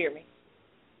can you hear me?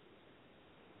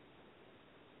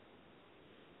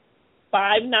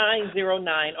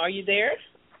 5909, are you there?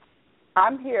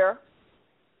 I'm here.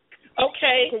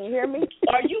 Okay. Can you hear me?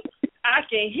 I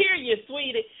can hear you,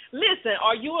 sweetie. Listen,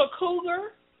 are you a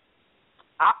cougar?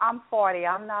 I'm 40.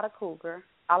 I'm not a cougar.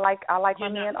 I like my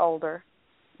men older.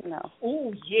 No.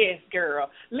 Oh, yes, girl.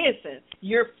 Listen,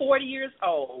 you're 40 years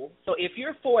old. So if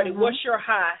you're 40, what's your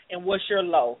high and what's your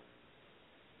low?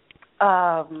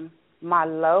 My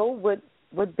low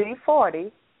would be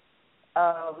 40.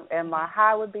 And my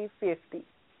high would be 50.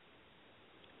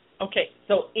 Okay,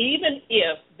 so even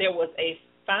if there was a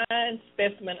fine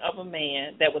specimen of a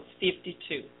man that was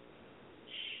 52,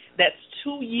 that's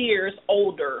 2 years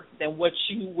older than what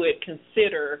you would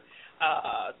consider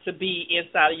to be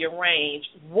inside of your range.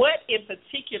 What in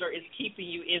particular is keeping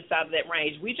you inside of that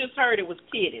range? We just heard it was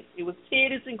titties. It was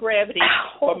titties and gravity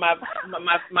for my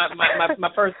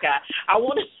first guy. I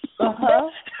want to.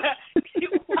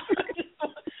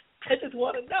 I just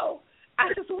want to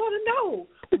know.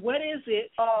 What is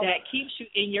it that keeps you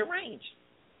in your range?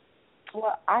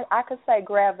 Well, I could say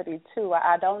gravity too.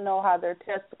 I don't know how their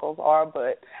testicles are,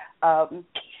 but I'm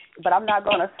not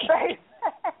going to say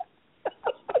that.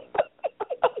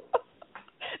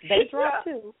 They drop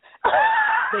too.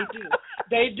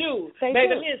 They do.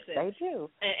 Baby, listen. They do.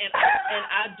 And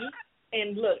I do.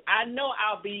 and look, I know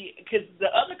I'll be, because the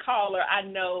other caller, I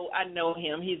know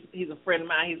him. He's a friend of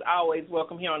mine. He's always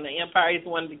welcome here on the Empire. He's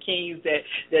one of the kings that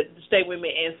stay with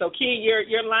me. And so, King,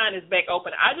 your line is back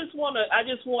open. I just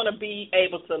wanna be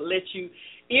able to let you,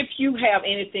 if you have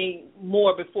anything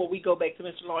more before we go back to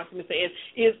Mr. Lawrence and Mr. S,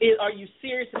 are you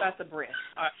serious about the breast?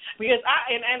 Because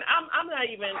I'm not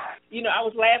even, I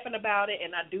was laughing about it,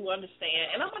 and I do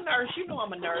understand. And I'm a nurse.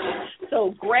 I'm a nurse.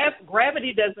 So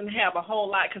gravity doesn't have a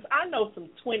whole lot, because I know some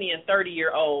 20 and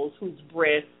 30-year-olds whose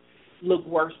breasts look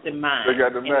worse than mine. They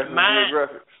got the National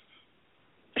Geographic.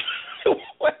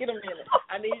 Wait a minute.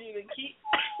 I need you to keep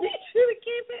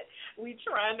it. We're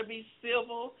trying to be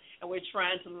civil, and we're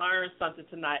trying to learn something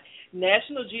tonight.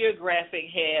 National Geographic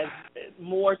has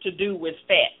more to do with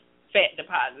fat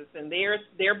deposits, and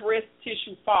their breast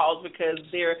tissue falls because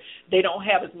they don't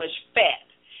have as much fat.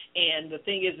 And the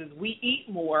thing is we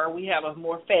eat more. We have a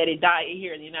more fatty diet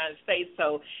here in the United States.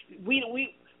 So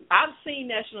I've seen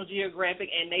National Geographic,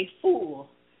 and they fool.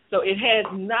 So it has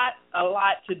not a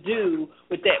lot to do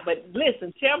with that. But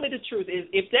listen, tell me the truth.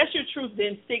 If that's your truth,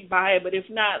 then stick by it. But if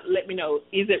not, let me know.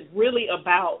 Is it really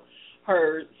about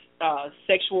her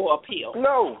sexual appeal?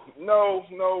 No.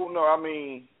 I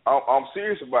mean, I'm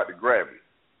serious about the gravity.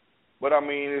 But, I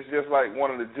mean, it's just like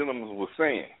one of the gentlemen was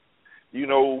saying.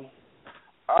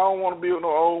 I don't want to be with no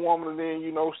old woman and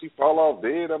then, she fall off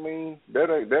dead. I mean, that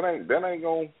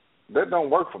don't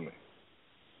work for me.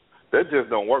 That just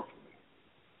don't work for me.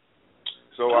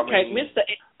 So okay, I mean, Mr.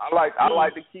 I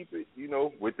like to keep it,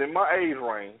 within my age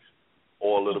range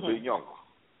or a little bit younger.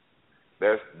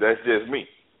 That's just me.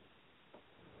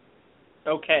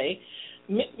 Okay,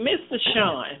 Mr.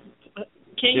 Sean,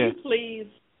 can you please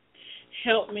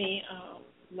help me,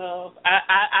 love?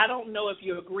 I don't know if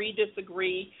you agree,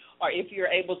 disagree, or if you're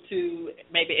able to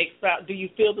maybe expound. Do you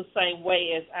feel the same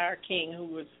way as our king who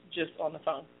was just on the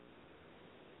phone?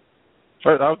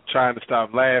 First, I'm trying to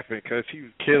stop laughing because he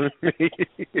was killing me.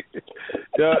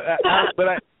 But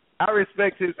I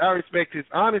respect his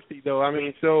honesty, though. I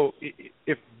mean, so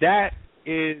if that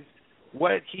is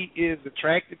what he is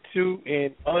attracted to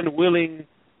and unwilling,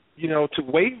 to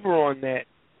waver on that,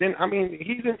 then I mean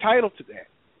he's entitled to that.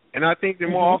 And I think that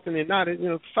more often than not,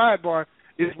 sidebar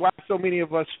is why so many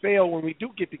of us fail when we do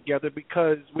get together,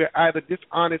 because we're either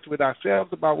dishonest with ourselves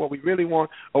about what we really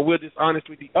want, or we're dishonest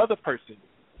with the other person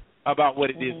about what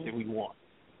it is that we want.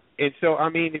 And so, I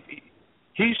mean, if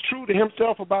he's true to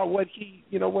himself about what he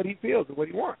feels and what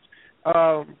he wants.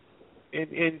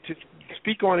 And to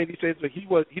speak on it, he says that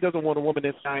he doesn't want a woman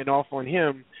that's signing off on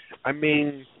him. I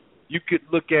mean, you could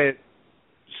look at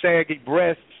saggy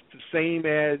breasts the same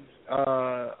as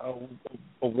a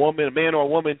man or a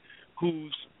woman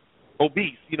who's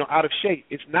obese, out of shape.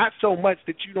 It's not so much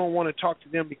that you don't want to talk to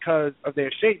them because of their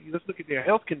shape. You just look at their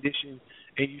health condition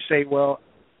and you say, well,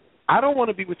 I don't want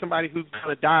to be with somebody who's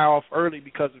going to die off early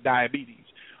because of diabetes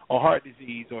or heart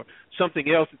disease or something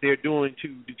else that they're doing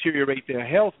to deteriorate their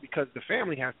health, because the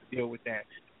family has to deal with that.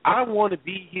 I want to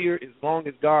be here as long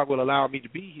as God will allow me to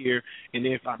be here, and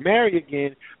if I marry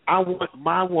again, I want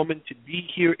my woman to be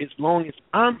here as long as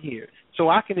I'm here, so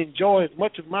I can enjoy as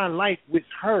much of my life with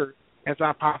her as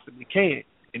I possibly can.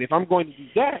 And if I'm going to do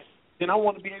that, then I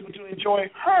want to be able to enjoy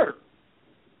her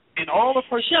in all of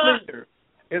her splendor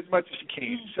as much as she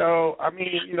can. So, I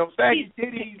mean, saggy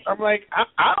titties, I'm like,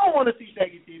 I don't want to see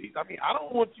saggy titties. I mean, I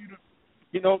don't want you to,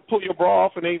 pull your bra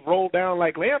off and they roll down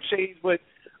like lampshades, but,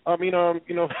 like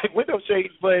window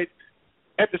shades, but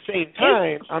at the same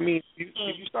time, I mean, if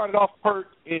you started off pert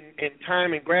and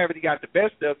time and gravity got the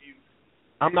best of you,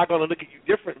 I'm not going to look at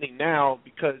you differently now,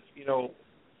 because,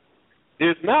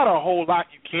 there's not a whole lot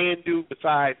you can do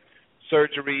besides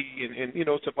surgery and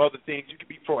some other things. You can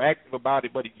be proactive about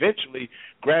it, but eventually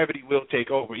gravity will take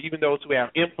over. Even those who have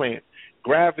implants,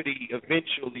 gravity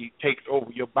eventually takes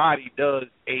over. Your body does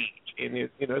age, and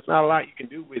it's not a lot you can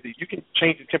do with it. You can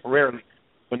change it temporarily,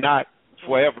 but not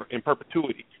forever, in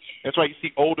perpetuity. That's why you see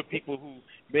older people who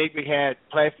maybe had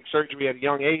plastic surgery at a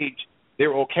young age,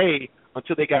 they're okay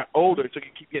until they got older, so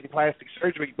you keep getting plastic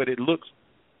surgery, but it looks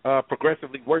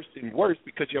progressively worse and worse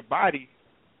because your body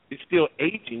is still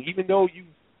aging. Even though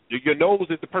your nose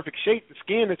is the perfect shape, the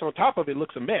skin that's on top of it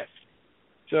looks a mess.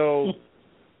 So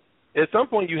at some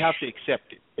point you have to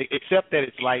accept it. Accept that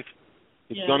it's life.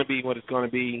 It's going to be what it's going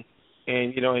to be,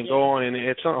 and go on. And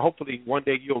hopefully one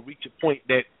day you'll reach a point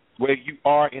that where you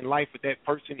are in life with that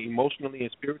person emotionally and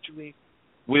spiritually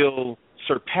will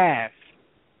surpass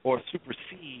or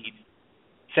supersede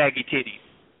saggy titties.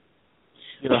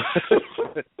 You know.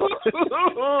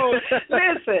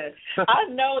 Listen, I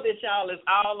know that y'all is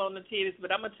all on the titties,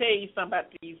 but I'm going to tell you something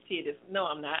about these titties. No,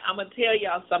 I'm not. I'm going to tell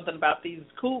y'all something about these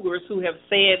cougars who have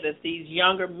said that these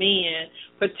younger men,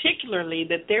 particularly,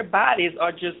 that their bodies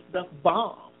are just the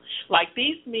bomb. Like,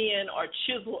 these men are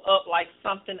chiseled up like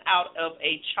something out of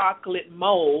a chocolate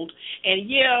mold. And,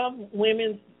 yeah,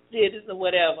 women did it or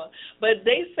whatever. But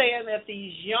they saying that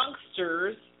these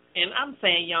youngsters, and I'm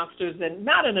saying youngsters, and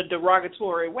not in a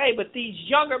derogatory way, but these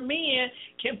younger men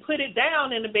can put it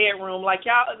down in the bedroom. Like,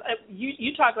 y'all,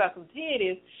 you talk about some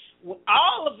titties.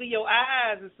 All of your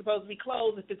eyes is supposed to be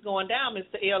closed if it's going down,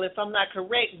 Mr. L, if I'm not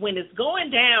correct. When it's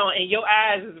going down and your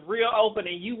eyes is real open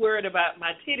and you worried about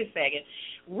my titty sagging,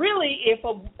 really, if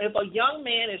a young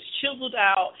man is chiseled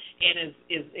out and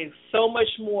is so much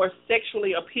more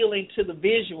sexually appealing to the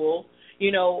visual,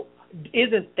 you know,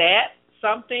 isn't that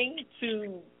something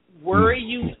to worry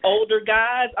you older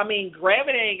guys? I mean,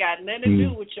 gravity ain't got nothing to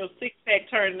do with your six-pack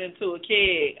turning into a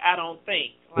keg, I don't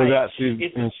think. Like,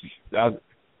 well,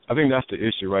 I think that's the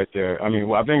issue right there. I mean,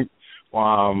 well, I think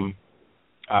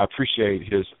I appreciate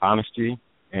his honesty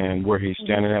and where he's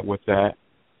standing at with that,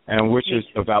 and which is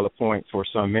a valid point for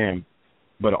some men.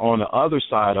 But on the other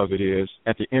side of it is,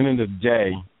 at the end of the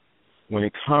day, when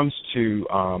it comes to,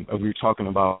 we were talking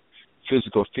about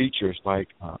physical features, like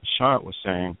Sean was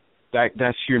saying,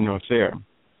 that's here nor there.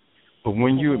 But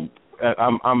when you,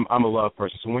 I'm a love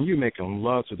person, so when you're making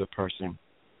love to the person,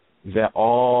 that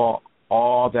all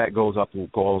that goes out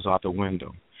the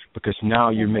window, because now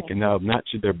you're making love not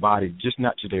to their body, just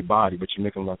not to their body, but you're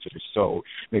making love to their soul,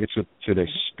 make it to their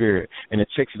spirit, and it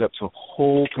takes it up to a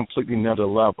whole completely another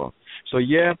level. So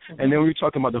yeah, and then we were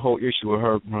talking about the whole issue of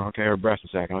her breast a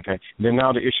second, okay. And then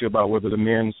now the issue about whether the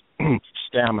men's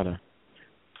stamina.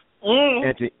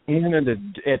 At the end of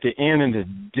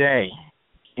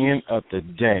the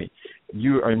day,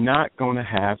 you are not going to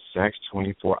have sex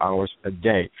 24 hours a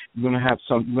day. You're going to have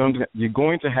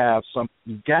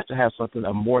you got to have something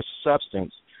of more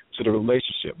substance to the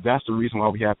relationship. That's the reason why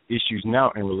we have issues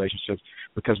now in relationships,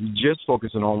 because we're just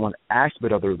focusing on one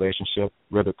aspect of the relationship,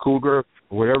 whether cougar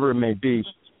or whatever it may be,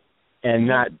 and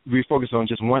not we focus on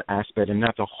just one aspect and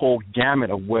not the whole gamut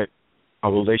of what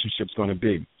a relationship's going to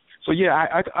be. So yeah,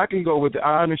 I can go with it.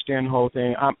 I understand the whole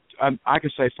thing. I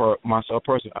can say for myself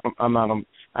personally, I'm not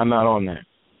on that,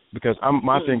 because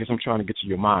my thing is I'm trying to get to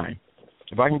your mind.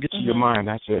 If I can get to your mind,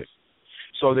 that's it.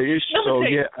 So the issue. So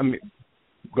yeah, I mean,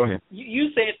 go ahead. You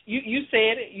said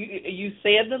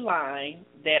the line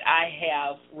that I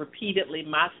have repeatedly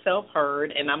myself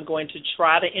heard, and I'm going to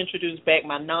try to introduce back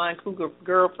my non-cougar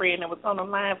girlfriend that was on the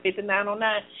line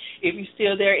 5909. If you're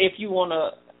still there, if you want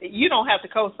to. You don't have to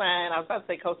co-sign. I was about to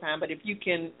say co-sign, but if you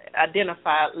can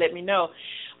identify, let me know.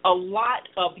 A lot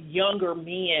of younger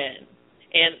men,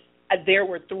 and there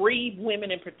were 3 women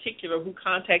in particular who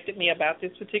contacted me about this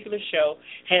particular show,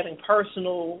 having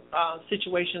personal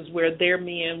situations where their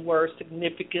men were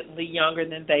significantly younger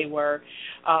than they were,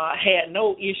 had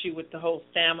no issue with the whole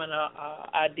stamina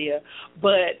idea.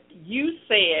 But you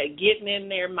said getting in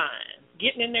their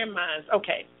minds.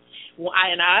 Okay. Well,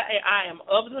 I am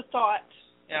of the thought,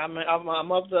 I'm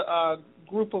of the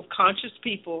group of conscious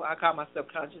people. I call myself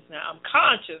conscious now. I'm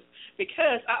conscious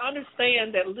because I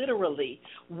understand that literally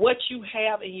what you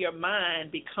have in your mind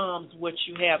becomes what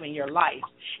you have in your life.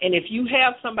 And if you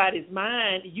have somebody's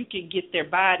mind, you can get their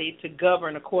body to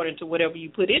govern according to whatever you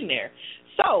put in there.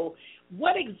 So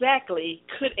what exactly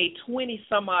could a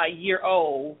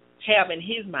 20-some-odd-year-old have in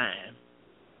his mind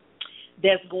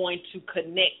that's going to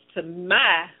connect to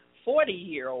my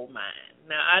 40-year-old mind?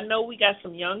 Now, I know we got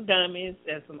some young dummies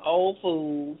and some old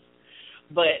fools,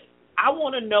 but I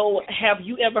want to know, have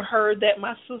you ever heard that,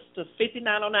 my sister,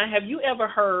 5909, have you ever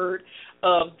heard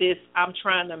of this, I'm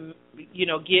trying to,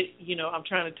 I'm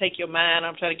trying to take your mind,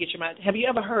 I'm trying to get your mind. Have you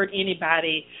ever heard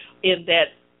anybody in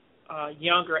that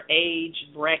younger age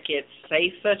bracket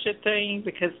say such a thing?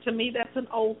 Because to me, that's an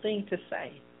old thing to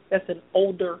say. That's an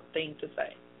older thing to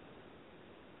say.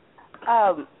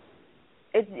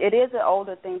 It is an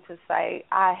older thing to say.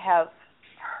 I have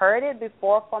heard it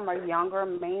before from a younger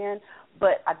man,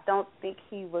 but I don't think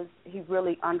he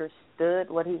really understood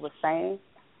what he was saying.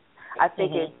 I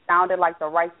think it sounded like the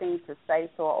right thing to say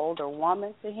to an older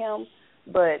woman to him,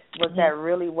 but was that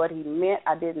really what he meant?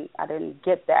 I didn't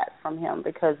get that from him,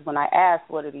 because when I asked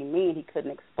what did he mean, he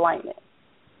couldn't explain it.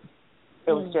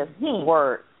 It was just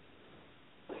words.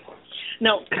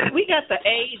 No, we got the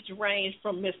age range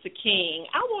from Mr. King.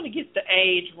 I want to get the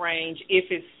age range,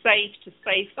 if it's safe to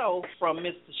say so, from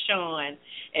Mr. Sean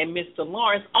and Mr.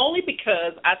 Lawrence, only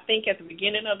because I think at the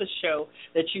beginning of the show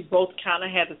that you both kind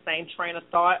of had the same train of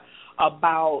thought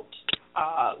about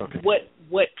Okay.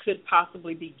 what could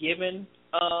possibly be given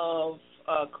of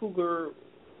a cougar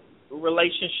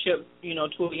relationship,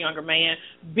 to a younger man.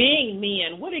 Being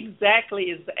men, what exactly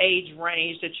is the age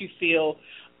range that you feel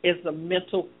is the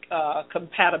mental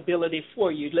compatibility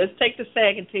for you? Let's take the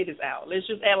sagging titties out. Let's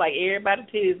just act like everybody's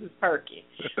titties is perky.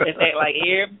 Let's act like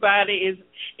everybody is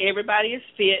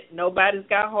fit. Nobody's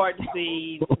got heart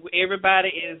disease. Everybody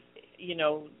is,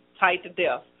 tight to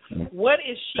death. What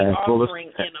is she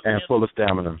offering full of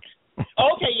stamina?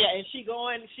 Okay, yeah, and she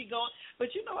going. But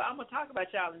I'm going to talk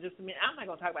about y'all in just a minute. I'm not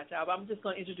going to talk about y'all, but I'm just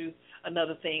going to introduce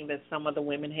another thing that some of the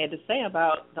women had to say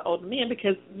about the older men,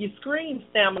 because you scream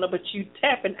stamina, but you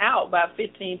tapping out by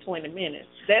 15, 20 minutes.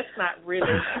 That's not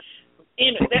really,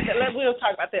 we'll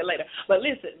talk about that later. But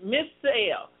listen, Mr.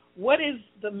 L, what is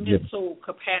the mental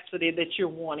capacity that you're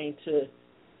wanting to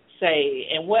say,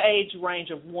 and what age range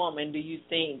of woman do you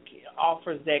think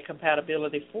offers that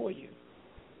compatibility for you?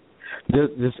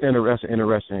 This interesting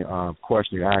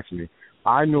question you asked me.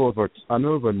 I know of a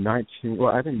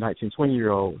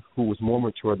 20-year-old who was more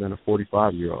mature than a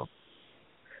 45-year-old,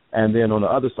 and then on the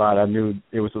other side, I knew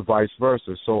it was a vice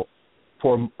versa. So,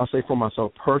 for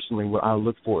myself personally, what I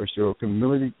look for is your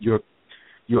humility, your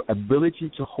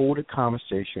ability to hold a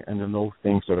conversation and to know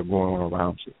things that are going on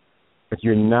around you. If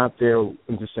you're not there,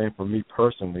 I'm just saying for me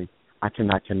personally, I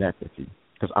cannot connect with you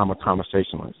because I'm a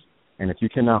conversationalist. And if you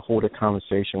cannot hold a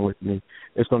conversation with me,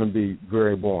 it's going to be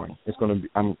very boring. It's going to be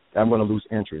I'm going to lose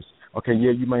interest. Okay,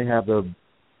 yeah, you may have the,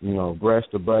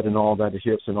 breast, the butt, and all that, the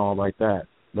hips, and all like that.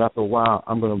 But after a while,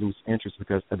 I'm going to lose interest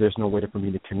because there's no way for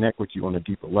me to connect with you on a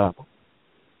deeper level.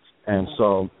 And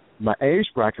so my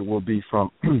age bracket will be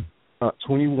from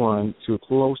 21 to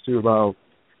close to about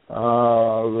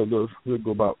we'll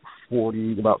go about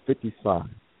 40, about 55.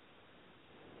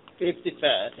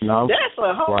 55. No, that's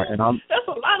a whole. Right, that's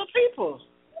a lot of people.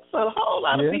 That's a whole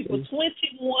lot of people.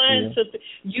 21 to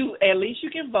you. At least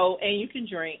you can vote and you can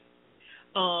drink.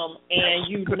 And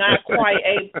you're not quite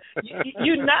able.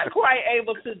 You're not quite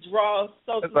able to draw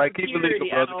Social Security. Keep it legal,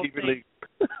 brother. Keep it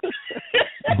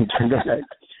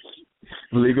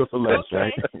legal. Legal for less,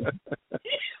 right?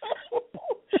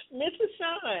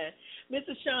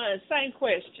 Mr. Sean, same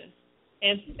question,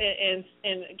 and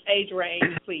age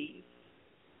range, please.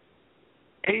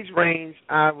 Age range,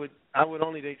 I would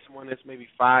only date someone that's maybe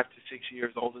 5 to 6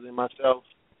 years older than myself.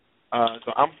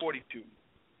 So I'm 42.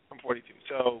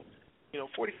 So,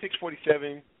 46,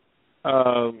 47.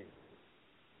 I'm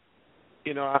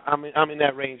in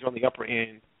that range on the upper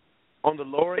end. On the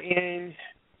lower end,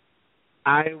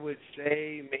 I would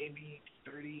say maybe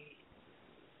 30,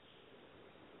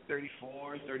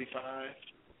 34, 35.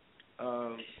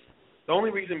 The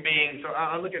only reason being, so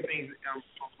I look at things from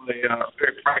a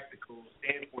very practical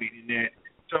standpoint in that.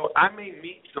 So I may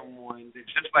meet someone that,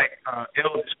 just like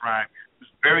Elle described, who's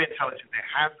very intelligent, that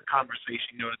has the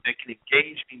conversation, that can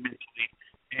engage me mentally,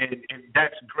 and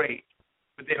that's great.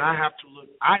 But then I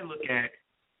look at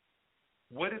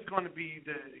what is going to be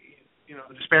the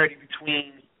disparity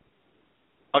between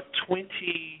a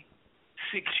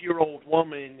 26-year-old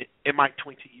woman and my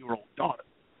 20-year-old daughter.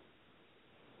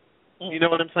 You know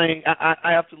what I'm saying?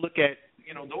 I have to look at,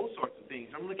 those sorts of things.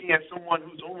 I'm looking at someone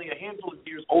who's only a handful of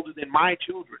years older than my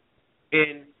children.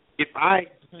 And if I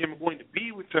am going to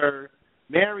be with her,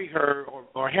 marry her,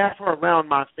 or have her around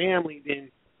my family, then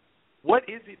what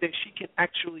is it that she can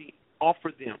actually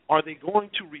offer them? Are they going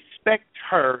to respect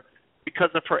her because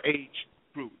of her age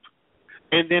group?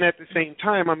 And then at the same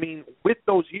time, with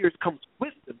those years comes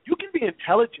wisdom. You can be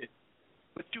intelligent,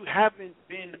 but you haven't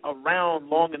been around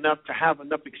long enough to have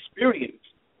enough experience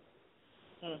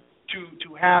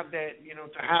to have that,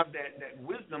 to have that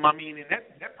wisdom. And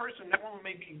that woman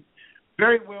may be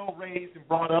very well raised and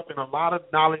brought up, and a lot of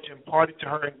knowledge imparted to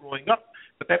her in growing up,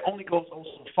 but that only goes so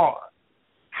far.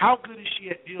 How good is she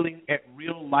at dealing at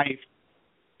real life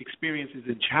experiences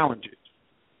and challenges?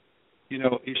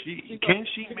 Can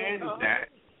she manage that?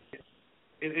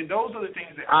 And those are the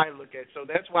things that I look at. So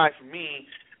that's why, for me,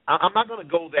 I'm not going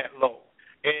to go that low,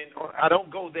 and I don't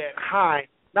go that high,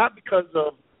 not because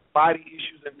of body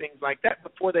issues and things like that,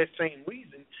 but for that same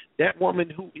reason. That woman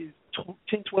who is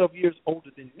 10, 12 years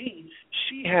older than me,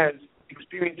 she has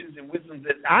experiences and wisdom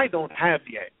that I don't have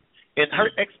yet, and her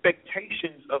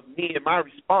expectations of me and my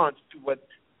response to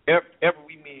whatever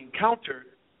we may encounter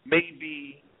may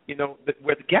be,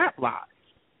 where the gap lies.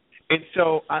 And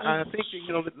so I think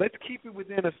that, let's keep it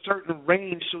within a certain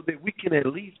range so that we can at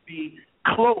least be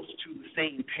close to the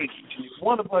same page. And if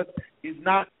one of us is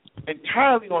not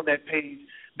entirely on that page,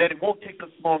 that it won't take us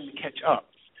long to catch up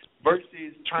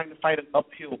versus trying to fight an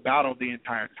uphill battle the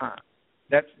entire time.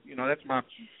 That's my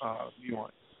view on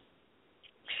it.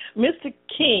 Mr.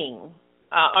 King,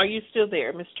 are you still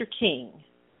there? Mr. King.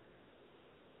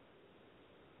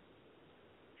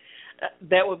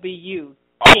 That would be you.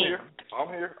 I'm King. here. I'm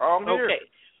here. I'm here. Okay.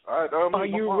 All right, Are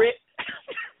you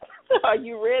Are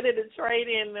you ready to trade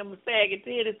in them saggy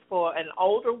titties for an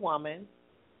older woman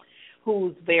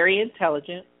who's very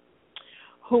intelligent,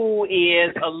 who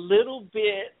is a little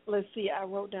bit, let's see, I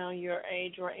wrote down your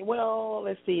age range. Well,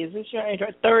 let's see, is this your age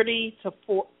range? 30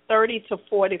 to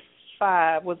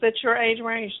 45. Was that your age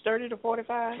range, 30 to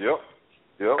 45? Yep.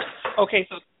 Okay,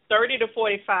 so 30 to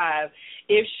 45.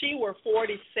 If she were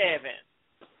 47.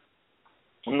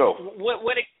 No.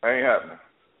 What ain't happening.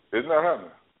 It's not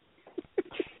happening.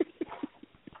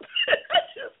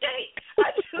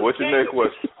 What's your next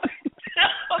question?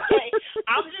 Okay,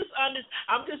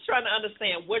 I'm just trying to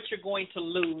understand what you're going to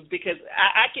lose, because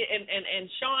I can and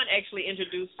Sean actually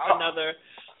introduced another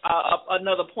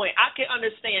point. I can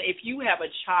understand if you have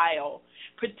a child,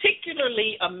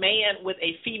 particularly a man with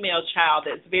a female child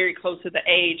that's very close to the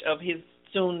age of his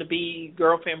soon-to-be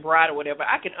girlfriend, bride, or whatever,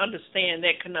 I can understand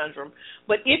that conundrum.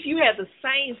 But if you had the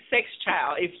same sex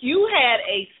child, if you had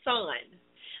a son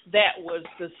that was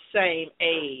the same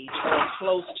age or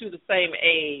close to the same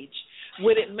age,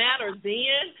 would it matter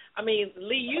then? I mean,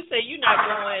 Lee, you say you're not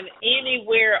going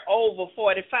anywhere over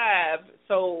 45,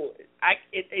 so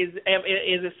is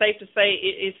it safe to say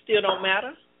it still don't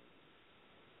matter?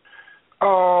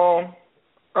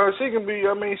 She can be.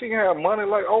 I mean, she can have money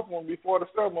like Oprah before the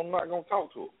stuff. I'm not gonna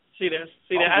talk to her. See that?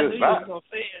 I knew you was gonna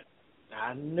say it.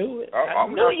 I knew it. I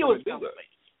knew you was gonna say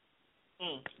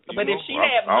it. But if she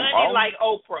had money like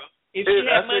Oprah, if she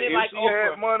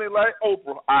had money like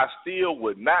Oprah, I still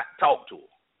would not talk to her.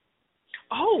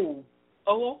 Oh,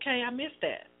 okay. I missed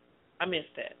that.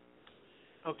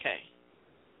 Okay.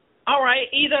 All right.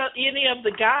 Any of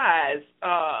the guys,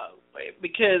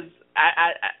 because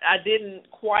I didn't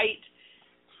quite.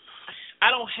 I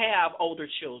don't have older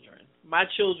children. My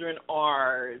children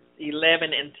are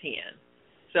 11 and 10.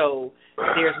 So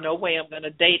there's no way I'm going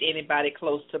to date anybody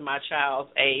close to my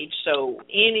child's age. So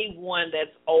anyone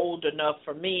that's old enough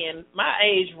for me and my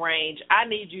age range, I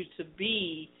need you to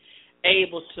be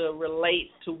able to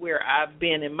relate to where I've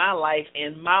been in my life,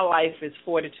 and my life is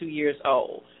 42 years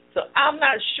old. So I'm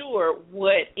not sure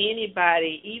what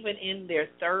anybody, even in their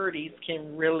 30s,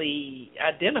 can really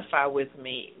identify with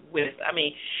me with. I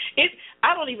mean,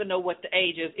 I don't even know what the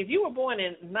age is. If you were born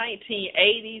in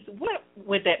 1980s, what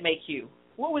would that make you?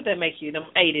 What would that make you, them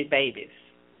 80 babies?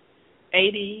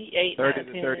 88, 30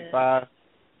 to 35.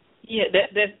 Yeah,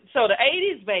 so the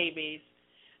 80s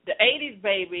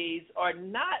babies are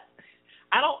not,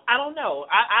 I don't know.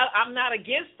 I'm not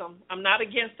against them.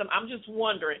 I'm just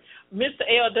wondering. Mr.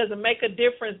 L, does it make a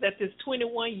difference that this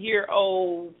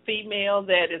 21-year-old female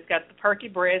that has got the perky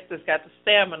breast, that's got the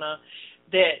stamina,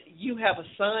 that you have a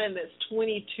son that's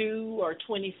 22 or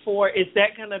 24, is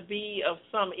that going to be of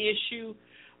some issue?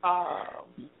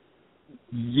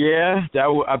 Yeah,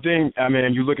 I think, I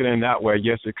mean, you look at it in that way,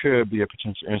 yes, it could be a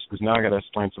potential issue, because now I got to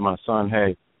explain to my son,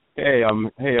 hey,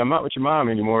 I'm not with your mom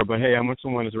anymore, but hey, I'm with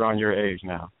someone that's around your age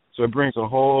now. So it brings a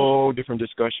whole different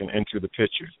discussion into the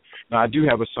picture. Now, I do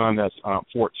have a son that's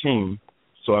 14,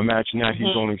 so imagine that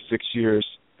he's only 6 years,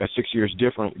 a 6 years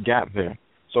different gap there.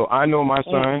 So I know my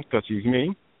son, because he's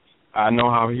me, I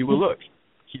know how he would look.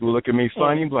 He would look at me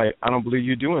funny, like, I don't believe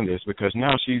you're doing this, because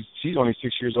now she's only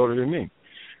 6 years older than me.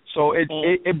 So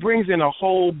it brings in a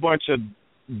whole bunch of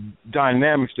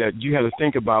dynamics that you have to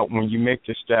think about when you make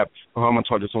this step. Oh, I'm going to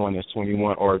talk to someone that's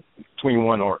 21 or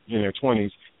in their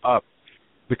 20s up,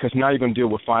 because now you're going to deal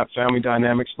with family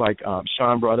dynamics like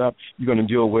Sean brought up. You're going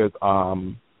to deal with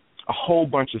a whole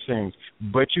bunch of things.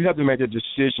 But you have to make a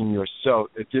decision yourself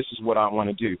that this is what I want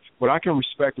to do. What I can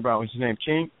respect about his name,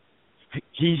 King,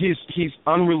 he's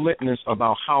unrelentless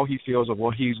about how he feels of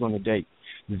what he's going to date.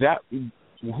 That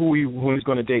who he's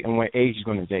going to date and what age he's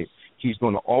going to date. He's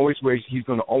going to always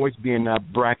be in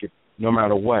that bracket no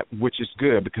matter what, which is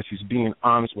good because he's being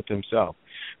honest with himself.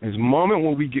 And the moment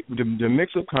when we get the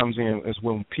mix-up comes in is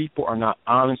when people are not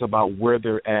honest about where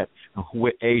they're at and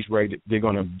what age rate they're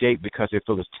going to date because they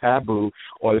feel it's taboo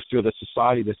or they feel that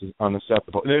society this is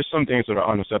unacceptable. There's some things that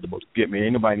are unacceptable. Get me?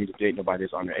 Ain't nobody need to date nobody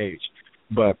that's underage.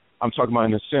 But I'm talking about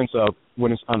in the sense of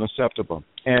when it's unacceptable.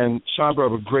 And Sean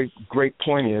brought up a great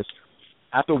point is,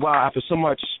 after a while, after so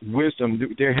much wisdom,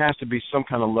 there has to be some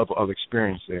kind of level of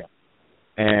experience there.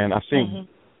 And I think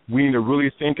we need to really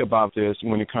think about this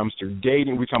when it comes to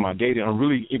dating. We're talking about dating and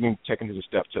really even taking the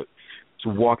step to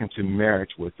walk into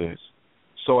marriage with this.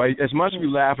 So as much as we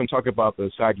laugh and talk about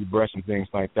the saggy breasts and things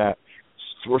like that,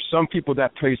 for some people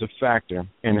that plays a factor,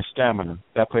 and the stamina,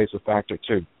 that plays a factor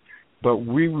too. But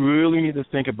we really need to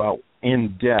think about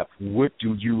in depth, what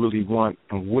do you really want,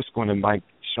 and what's going to, like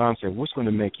Sean said, what's going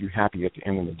to make you happy at the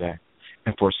end of the day.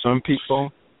 And for some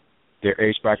people, their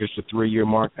age bracket is the 3-year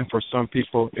mark, and for some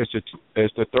people, it's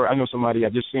the third. I know somebody, I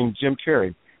just seen Jim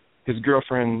Carrey. His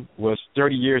girlfriend was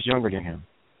 30 years younger than him.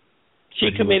 She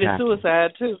committed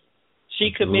suicide, too. She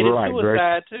committed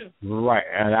suicide, too. Right,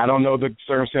 and I don't know the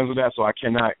circumstances of that, so I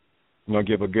cannot,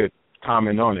 give a good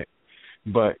comment on it.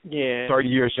 But 30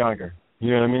 years younger,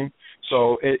 you know what I mean?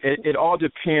 So it all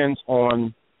depends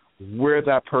on where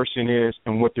that person is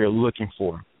and what they're looking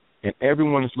for. And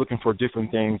everyone is looking for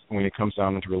different things when it comes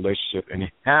down into a relationship, and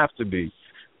they have to be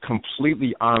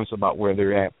completely honest about where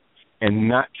they're at and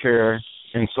not care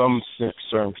in some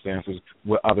circumstances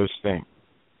what others think.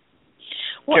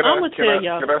 Well, I'm going to tell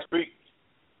y'all. Can I speak?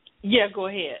 Yeah, go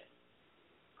ahead.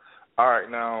 All right,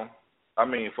 now, I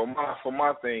mean, for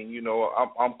my thing,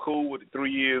 I'm cool with the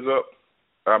 3 years up.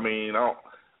 I mean, I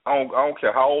don't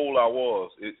care how old I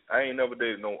was. I ain't never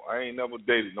dated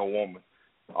no woman.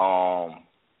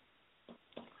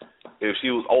 If she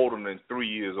was older than 3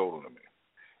 years older than me.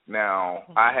 Now,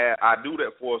 I do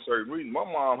that for a certain reason. My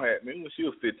mom had me when she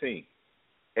was 15.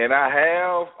 And I've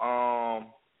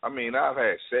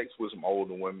had sex with some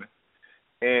older women.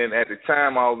 And at the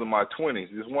time I was in my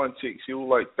 20s, this one chick, she was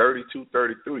like 32,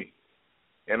 33.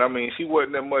 And, she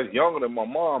wasn't that much younger than my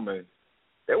mom, and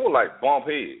they were like bump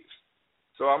heads.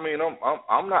 So,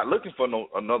 I'm not looking for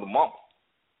another mama.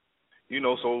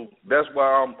 So that's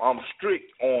why I'm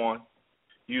strict on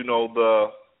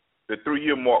the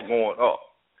 3-year mark going up.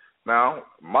 Now,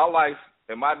 my life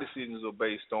and my decisions are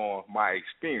based on my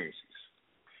experiences.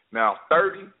 Now,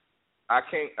 30,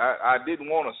 I didn't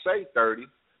want to say 30,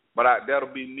 but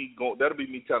that'll be me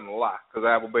telling a lie because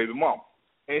I have a baby mama,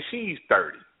 and she's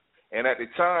 30. And at the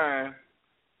time,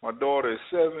 my daughter is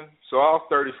 7, so I was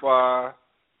 35.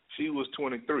 She was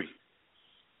 23,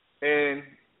 and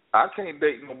I can't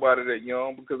date nobody that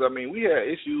young because we had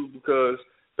issues because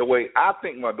the way I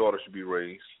think my daughter should be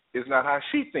raised is not how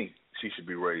she thinks she should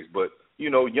be raised. But,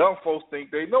 young folks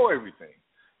think they know everything.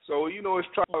 So, it's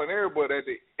trial and error, but at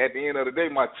the end of the day,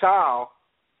 my child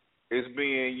is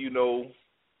being,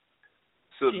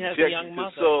 subjected to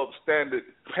substandard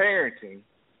parenting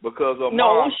because her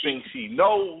mom thinks she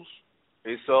knows.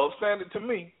 It's substandard to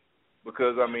me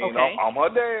because, I'm her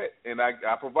dad, and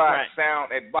I provide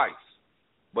sound advice.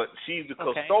 But she's the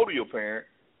custodial parent.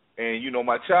 And,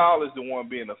 my child is the one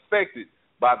being affected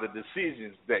by the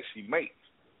decisions that she makes.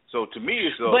 So, to me,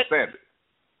 it's a standard.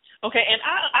 Okay, and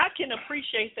I can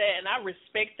appreciate that, and I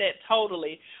respect that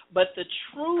totally. But the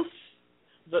truth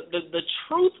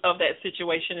of that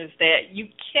situation is that you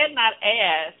cannot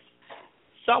ask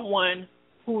someone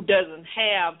who doesn't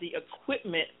have the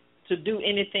equipment to do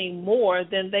anything more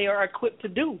than they are equipped to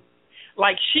do.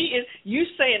 Like you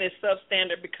saying it's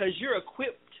substandard because you're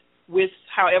equipped with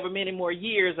however many more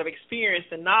years of experience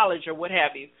and knowledge or what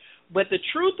have you. But the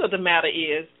truth of the matter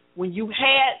is when you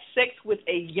had sex with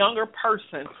a younger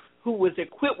person who was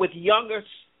equipped with younger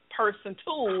person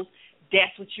tools,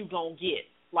 that's what you're going to get.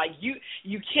 Like you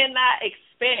cannot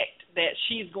expect that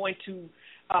she's going to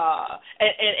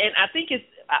and I think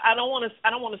I don't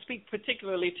want to speak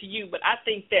particularly to you, but I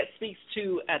think that speaks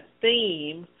to a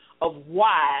theme of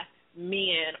why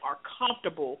men are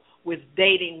comfortable with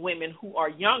dating women who are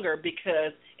younger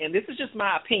because, and this is just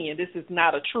my opinion, this is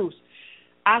not a truth,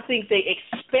 I think they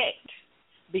expect,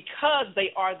 because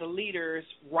they are the leaders,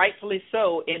 rightfully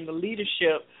so, in the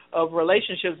leadership of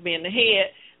relationships being the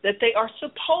head, that they are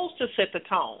supposed to set the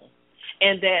tone,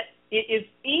 and that it is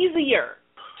easier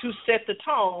to set the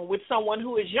tone with someone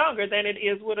who is younger than it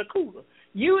is with a cougar.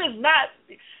 You is not,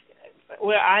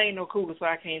 well, I ain't no cougar, so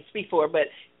I can't speak for it, but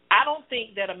I don't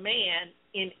think that a man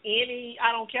in any,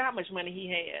 I don't care how much money he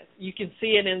has. You can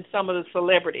see it in some of the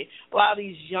celebrity. A lot of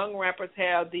these young rappers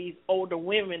have these older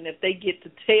women that they get to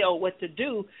tell what to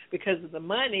do because of the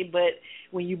money, but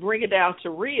when you bring it down to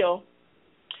real,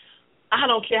 I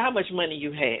don't care how much money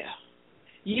you have.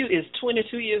 You is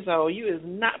 22 years old. You is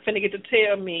not finna get to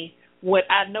tell me what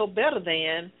I know better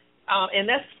than, and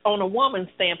that's on a woman's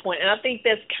standpoint. And I think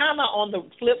that's kind of on the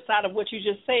flip side of what you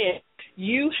just said.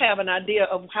 You have an idea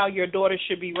of how your daughter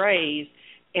should be raised,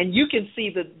 and you can see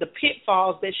the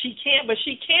pitfalls that she can't, but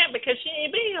she can't because she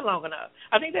ain't been here long enough.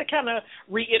 I think that kind of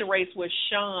reiterates what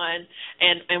Sean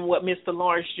and what Mr.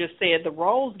 Lawrence just said. The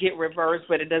roles get reversed,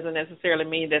 but it doesn't necessarily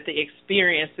mean that the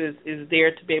experience is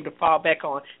there to be able to fall back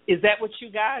on. Is that what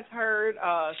you guys heard,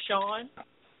 Sean?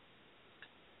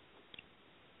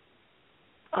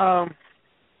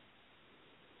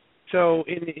 So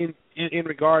in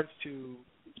regards to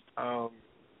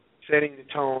setting the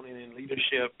tone and in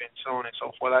leadership and so on and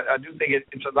so forth. I do think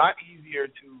it's a lot easier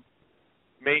to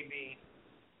maybe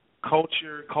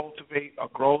cultivate, or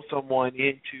grow someone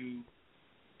into,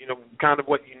 kind of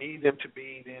what you need them to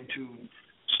be than to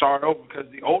start over, because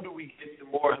the older we get, the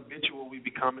more habitual we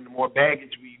become and the more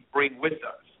baggage we bring with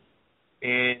us.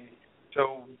 And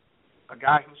so a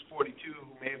guy who's 42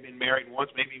 who may have been married once,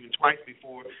 maybe even twice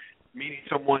before, meeting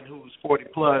someone who's 40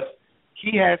 plus,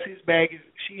 he has his baggage,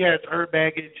 she has her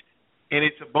baggage, and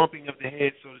it's a bumping of the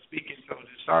head, so to speak. And so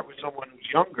to start with someone who's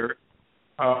younger,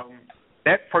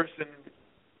 that person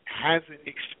hasn't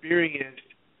experienced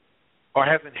or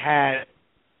hasn't had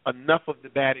enough of the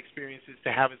bad experiences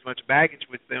to have as much baggage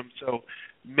with them. So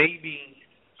maybe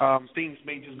things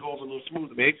may just go over a little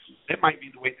smoother. Maybe that might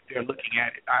be the way that they're looking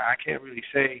at it. I can't really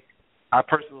say. I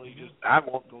personally I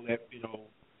won't go that,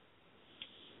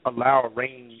 allow a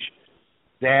range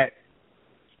that,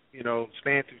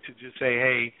 expansive to just say,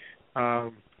 hey, I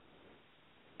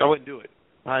wouldn't do it.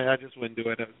 I just wouldn't do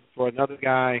it. For another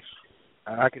guy,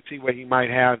 I could see where he might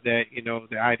have that,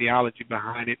 the ideology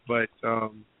behind it, but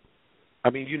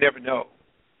you never know,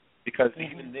 because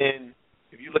even then,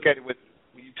 if you look at it when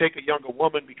you take a younger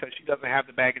woman, because she doesn't have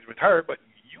the baggage with her, but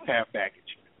you have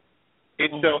baggage.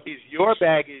 And so is your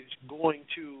baggage going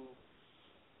to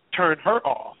turn her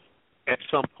off at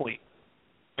some point?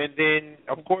 And then,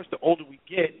 of course, the older we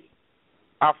get,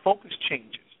 our focus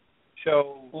changes.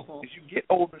 So as you get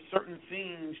older, certain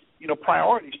things,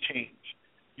 priorities change.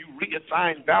 You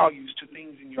reassign values to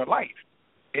things in your life.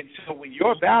 And so when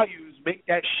your values make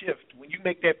that shift, when you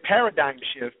make that paradigm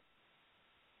shift,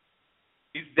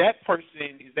 is that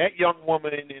person, is that young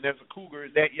woman, and as a cougar,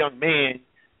 is that young man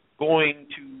going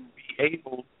to be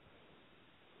able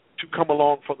to come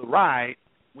along for the ride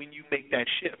when you make that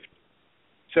shift?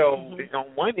 So on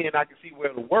one end, I can see where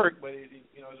it'll work, but is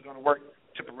it going to work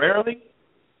temporarily,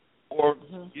 or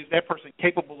is that person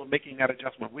capable of making that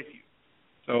adjustment with you?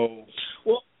 So,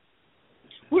 well,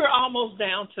 we're almost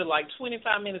down to like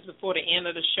 25 minutes before the end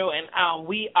of the show, and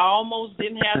we almost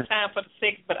didn't have time for the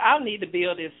sex, but I'll need to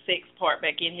build this sex part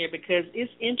back in here, because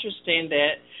it's interesting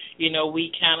that,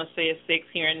 we kind of say sex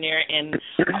here and there, and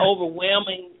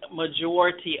overwhelming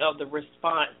majority of the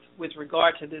response with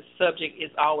regard to this subject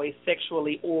is always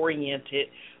sexually oriented.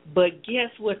 But guess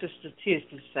what the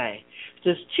statistics say?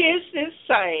 Statistics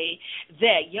say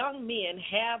that young men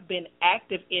have been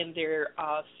active in their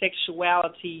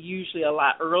sexuality usually a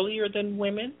lot earlier than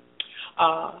women,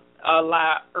 a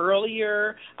lot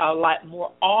earlier, a lot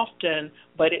more often,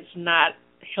 but it's not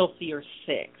healthier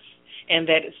sex, and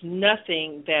that it's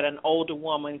nothing that an older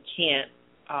woman can't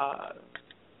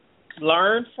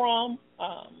learn from.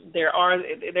 There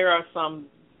are some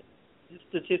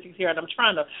statistics here, and I'm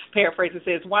trying to paraphrase. It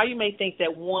says, while you may think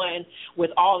that one with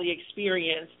all the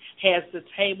experience has the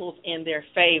tables in their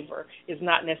favor, is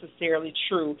not necessarily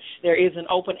true. There is an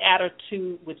open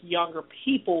attitude with younger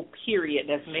people, period,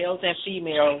 that's males and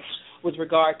females, with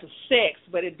regard to sex,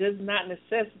 but it does not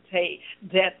necessitate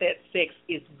that sex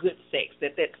is good sex,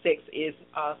 that sex is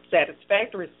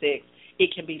satisfactory sex. It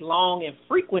can be long and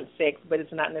frequent sex, but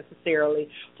it's not necessarily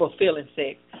fulfilling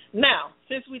sex. Now,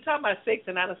 since we talk about sex,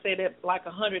 and I done said that like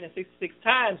 166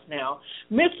 times now,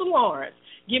 Mr. Lawrence,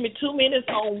 give me 2 minutes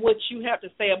on what you have to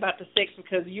say about the sex,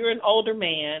 because you're an older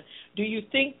man. Do you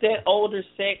think that older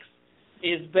sex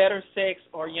is better sex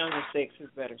or younger sex is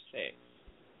better sex?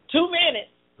 2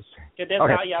 minutes. That's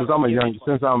okay. How y'all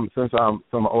since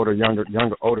I'm an older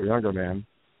younger man,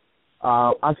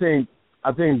 I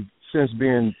think since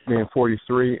being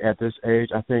 43 at this age,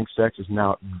 I think sex is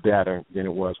now better than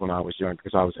it was when I was young,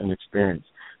 because I was inexperienced.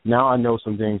 Now I know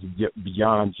some things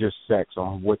beyond just sex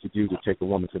on what to do to take a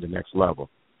woman to the next level.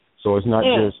 So it's not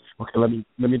just let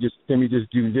me just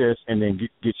do this and then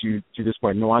get you to this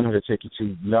point. No, I know how to take you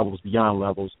to levels beyond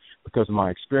levels because of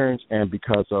my experience and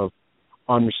because of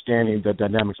understanding the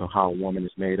dynamics of how a woman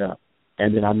is made up.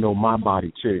 And then I know my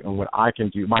body too, and what I can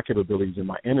do, my capabilities and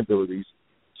my inabilities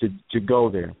to go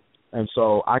there. And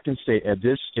so I can say at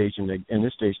this stage in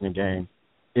this stage in the game,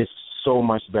 it's so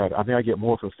much better. I think I get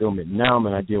more fulfillment now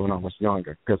than I did when I was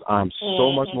younger, because I'm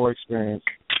so much more experienced.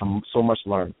 I'm so much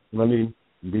learned. Let me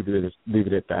leave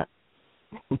it at that.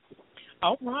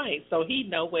 All right. So he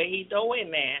know where he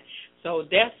doing that. So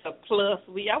that's a plus.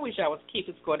 I wish I was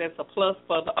keeping score. That's a plus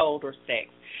for the older sex.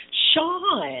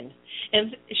 Sean,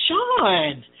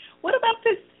 what about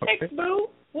this sex, boo?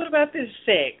 What about this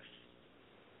sex?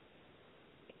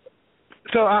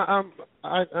 So I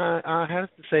have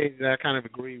to say that I kind of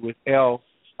agree with Elle,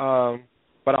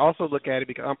 but I also look at it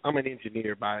because I'm an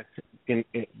engineer by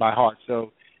heart.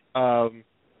 So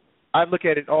I look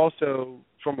at it also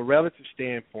from a relative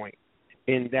standpoint,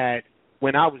 in that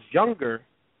when I was younger,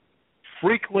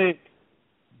 frequent,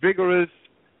 vigorous,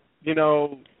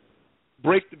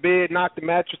 break the bed, knock the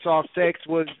mattress off sex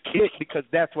was it because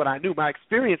that's what I knew. My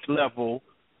experience level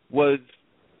was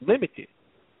limited.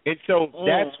 And so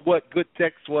that's what good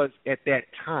sex was at that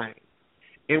time.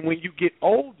 And when you get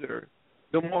older,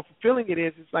 the more fulfilling it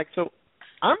is. It's like, so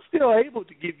I'm still able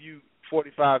to give you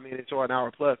 45 minutes or an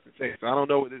hour plus to sex. I don't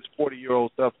know what this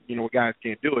 40-year-old stuff, guys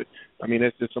can't do it. I mean,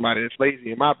 that's just somebody that's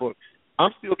lazy in my book.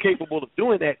 I'm still capable of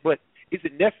doing that, but is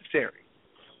it necessary?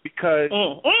 Because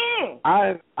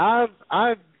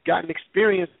I've gotten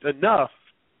experienced enough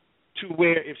to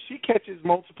where if she catches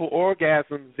multiple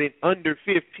orgasms in under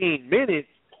 15 minutes,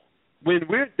 when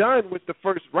we're done with the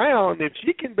first round, if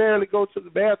she can barely go to the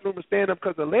bathroom and stand up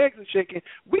because her legs are shaking,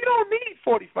 we don't need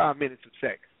 45 minutes of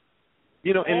sex.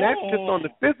 And that's just on the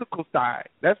physical side.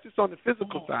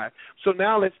 Side. So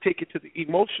now let's take it to the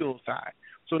emotional side.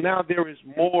 So now there is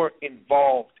more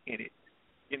involved in it.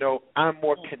 I'm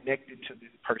more connected to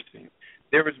this person.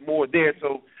 There is more there.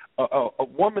 So a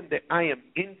woman that I am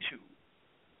into,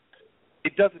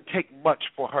 it doesn't take much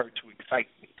for her to excite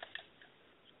me.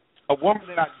 A woman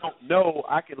that I don't know,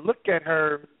 I can look at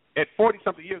her at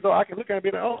 40-something years old, I can look at her and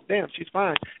be like, oh, damn, she's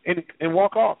fine, and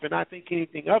walk off and not think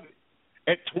anything of it.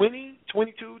 At 20,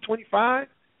 22, 25,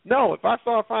 no. If I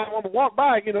saw a fine woman walk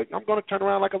by, I'm going to turn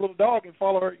around like a little dog and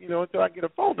follow her, until I get her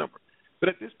phone number. But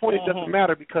at this point, it doesn't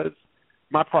matter because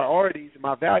my priorities and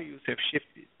my values have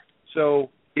shifted.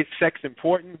 So is sex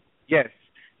important? Yes.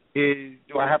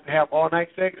 Do I have to have all-night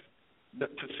sex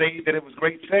to say that it was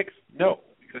great sex? No,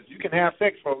 because you can have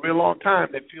sex for a real long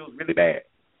time that feels really bad.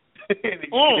 And you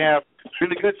can have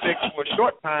really good sex for a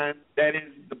short time that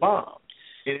is the bomb.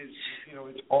 It is,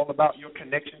 it's all about your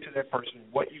connection to that person,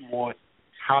 what you want,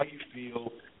 how you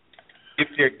feel, if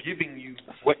they're giving you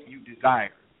what you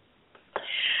desire.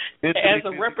 As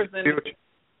a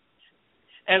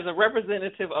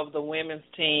representative of the women's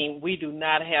team, we do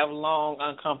not have long,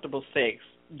 uncomfortable sex.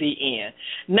 The end.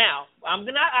 Now,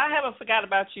 I haven't forgot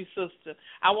about you, sister.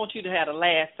 I want you to have the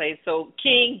last say. So,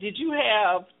 King, did you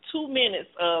have 2 minutes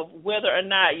of whether or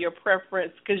not your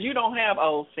preference, because you don't have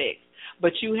old sex,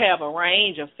 but you have a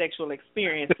range of sexual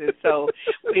experiences. So,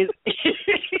 you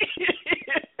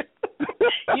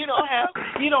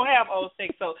don't have old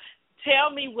sex. So, tell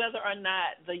me whether or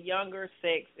not the younger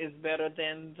sex is better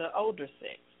than the older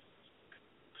sex.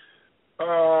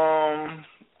 I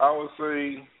would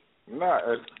say not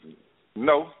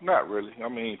really. I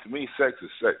mean, to me, sex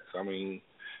is sex. I mean,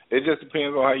 it just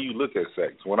depends on how you look at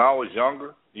sex. When I was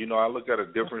younger, I look at a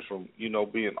difference from,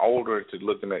 being older to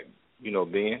looking at,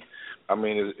 then. I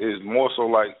mean, it's more so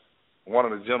like one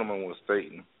of the gentlemen was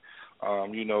stating,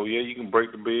 you can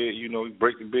break the bed, you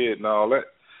break the bed and all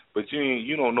that, but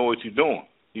you don't know what you're doing,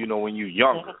 when you're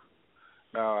younger.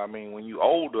 Now, I mean, when you're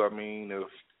older, I mean,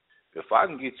 if I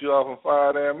can get you off in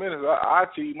 5 damn minutes, I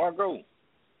achieve my goal.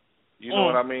 You know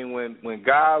what I mean? When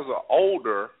guys are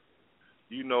older,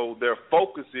 their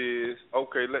focus is,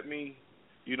 okay, we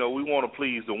want to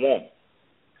please the woman.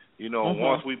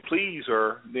 Once we please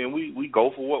her, then we go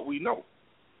for what we know.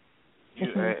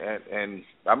 And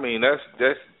I mean,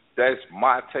 that's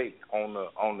my take on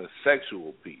the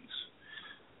sexual piece.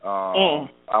 I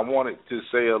wanted to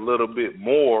say a little bit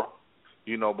more,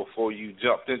 before you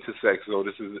jumped into sex, so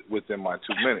this is within my 2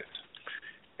 minutes.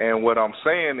 And what I'm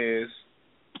saying is,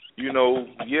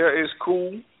 it's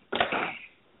cool.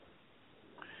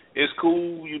 It's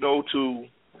cool,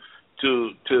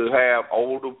 to have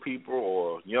older people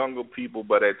or younger people,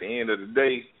 but at the end of the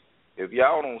day, if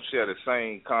y'all don't share the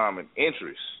same common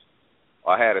interests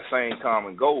or have the same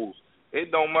common goals, it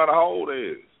don't matter how old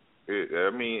it is.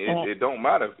 It don't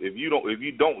matter if you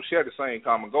don't share the same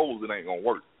common goals, it ain't gonna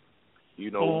work.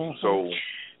 So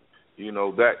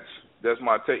that's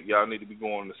my take. Y'all need to be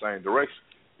going in the same direction.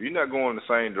 If you're not going in the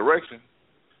same direction,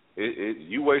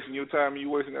 you wasting your time and you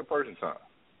wasting that person's time.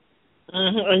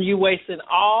 And you wasting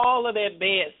all of that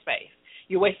bed space.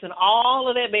 You're wasting all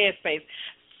of that bed space.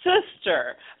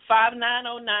 Sister,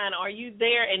 5909, are you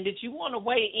there? And did you want to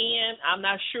weigh in? I'm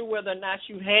not sure whether or not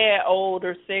you had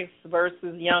older sex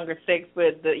versus younger sex,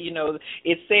 but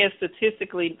it says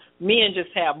statistically men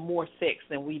just have more sex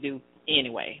than we do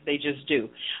anyway. They just do.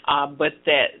 But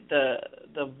that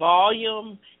the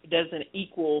volume doesn't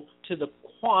equal to the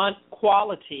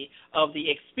quality of the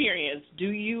experience. Do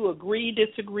you agree,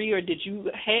 disagree, or do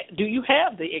you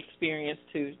have the experience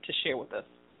to share with us?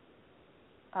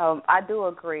 I do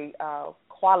agree.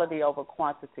 Quality over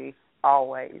quantity,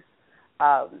 always.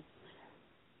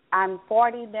 I'm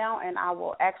 40 now, and I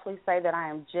will actually say that I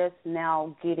am just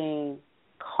now getting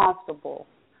comfortable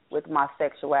with my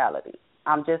sexuality.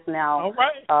 I'm just now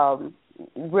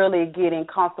really getting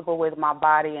comfortable with my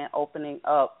body and opening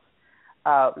up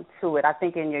to it. I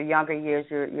think in your younger years,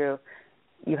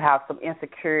 you have some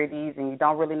insecurities and you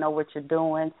don't really know what you're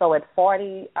doing. So at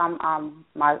 40,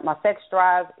 my sex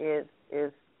drive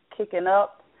is kicking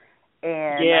up,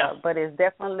 and but it's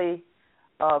definitely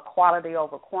quality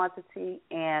over quantity.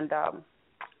 And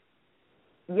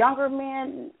younger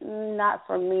men, not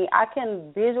for me. I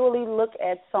can visually look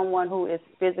at someone who is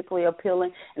physically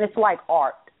appealing, and it's like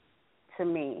art to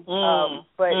me.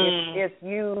 But if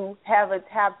you haven't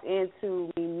tapped into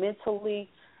me mentally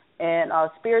and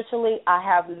spiritually, I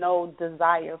have no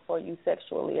desire for you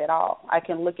sexually at all. I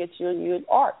can look at you and you're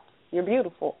art. You're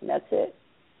beautiful, and that's it.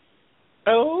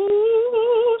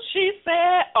 Oh, she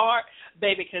said art.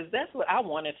 Baby, because that's what I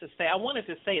wanted to say. I wanted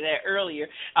to say that earlier.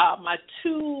 My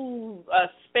two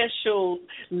special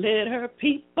letter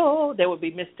people, that would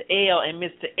be Mr. L and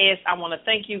Mr. S. I want to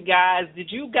thank you guys.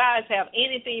 Did you guys have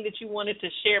anything that you wanted to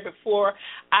share before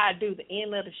I do the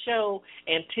end of the show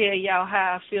and tell y'all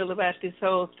how I feel about this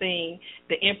whole thing,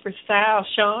 the Empress style,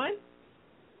 Sean?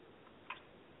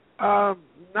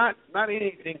 Not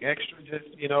anything extra. Just,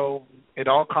 it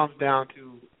all comes down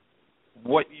to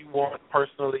what you want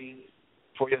personally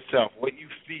for yourself, what you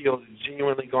feel is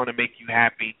genuinely going to make you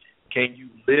happy. Can you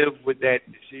live with that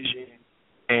decision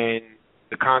and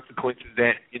the consequences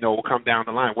that, will come down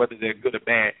the line, whether they're good or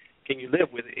bad? Can you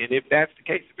live with it? And if that's the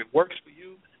case, if it works for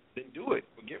you, then do it.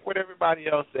 Forget what everybody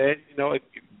else said. If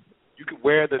you could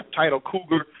wear the title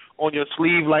Cougar on your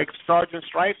sleeve like Sergeant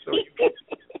Stripes, so you can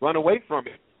run away from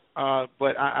it.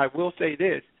 But I will say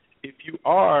this. If you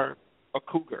are a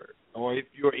cougar, or if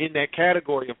you're in that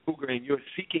category of cougar and you're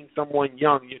seeking someone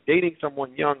young, you're dating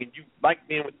someone young and you like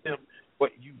being with them,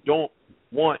 but you don't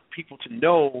want people to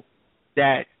know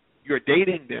that you're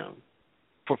dating them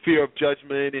for fear of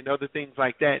judgment and other things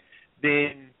like that,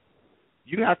 then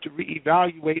you have to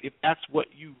reevaluate if that's what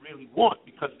you really want,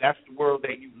 because that's the world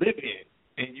that you live in.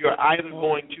 And you're either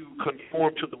going to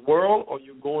conform to the world or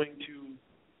you're going to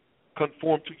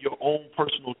conform to your own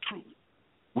personal truth.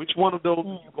 Which one of those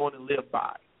are you going to live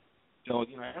by? So,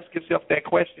 ask yourself that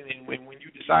question, and when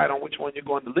you decide on which one you're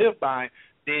going to live by,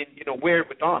 then, wear it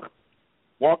with honor.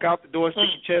 Walk out the door, stick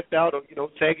your chest out, or,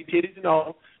 sag your titties and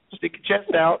all, stick your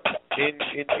chest out, and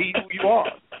be who you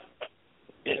are.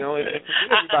 And forget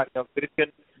everybody else. But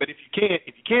if you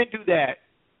can't do that,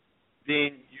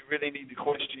 then you really need to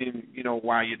question,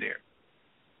 why you're there.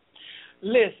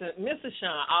 Listen, Mr.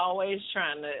 Sean always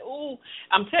trying to.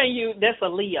 I'm telling you, that's a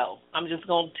Leo. I'm just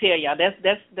gonna tell y'all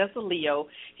that's a Leo,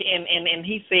 and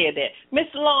he said that.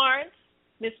 Mr. Lawrence,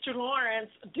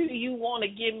 do you want to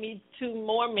give me 2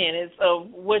 more minutes of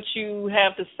what you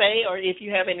have to say, or if you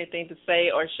have anything to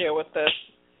say or share with us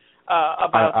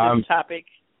about this topic?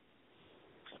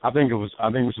 I think this was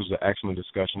an excellent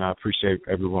discussion. I appreciate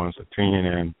everyone's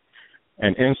opinion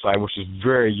and insight, which is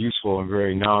very useful and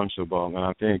very knowledgeable. And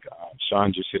I think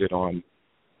Sean just hit it on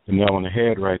the nail on the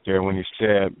head right there when he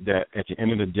said that at the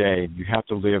end of the day, you have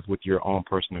to live with your own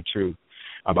personal truth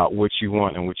about what you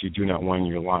want and what you do not want in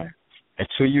your life.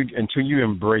 Until you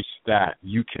embrace that,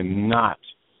 you cannot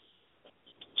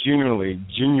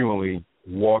genuinely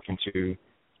walk into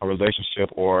a relationship,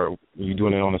 or you're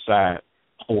doing it on the side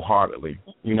wholeheartedly.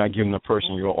 You're not giving the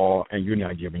person your all, and you're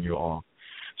not giving your all.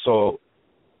 So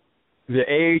the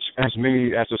age, as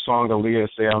the song Aaliyah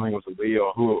said, I think it was Aaliyah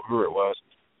or who it was,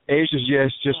 age is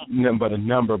just but a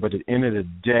number, but at the end of the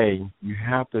day, you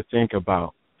have to think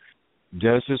about,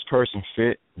 does this person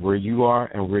fit where you are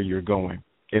and where you're going?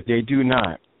 If they do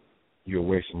not, you're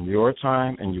wasting your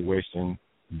time and you're wasting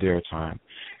their time.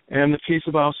 And the piece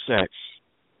about sex,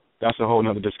 that's a whole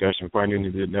other discussion. We probably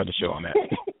need to do another show on that.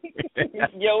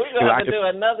 Yeah, we're going to have to do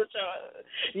another show.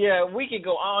 Yeah, we could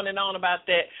go on and on about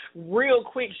that real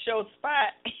quick show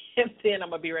spot, and then I'm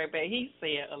going to be right back. He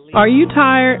said, Aaliyah. Are you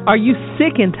tired? Are you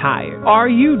sick and tired? Are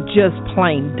you just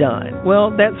plain done? Well,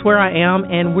 that's where I am,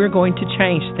 and we're going to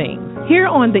change things. Here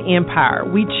on The Empire,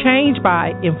 we change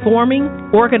by informing,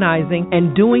 organizing,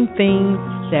 and doing things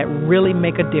that really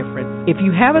make a difference. If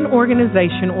you have an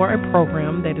organization or a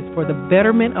program that is for the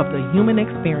betterment of the human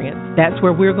experience, that's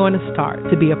where we're going to start.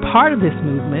 To be a part of this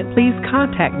movement, please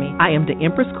contact me. I am the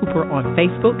Empress Cooper on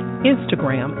Facebook,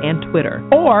 Instagram, and Twitter.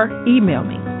 Or email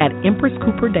me at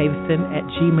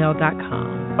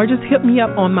empresscooperdavison@gmail.com. Or just hit me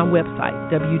up on my website,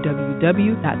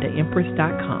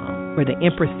 www.theempress.com, where the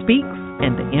Empress speaks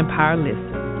and the Empire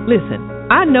listens. Listen,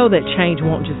 I know that change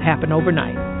won't just happen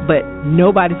overnight, but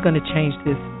nobody's going to change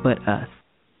this but us.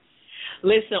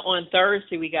 Listen, on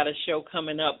Thursday we got a show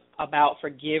coming up about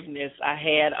forgiveness. I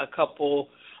had a couple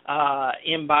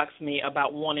inbox me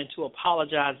about wanting to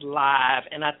apologize live,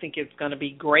 and I think it's going to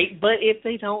be great. But if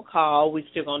they don't call, we're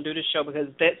still going to do the show because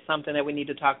that's something that we need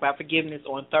to talk about. Forgiveness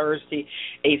on Thursday,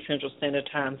 8 Central Standard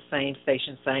Time, same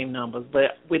station, same numbers.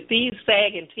 But with these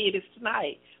sagging titties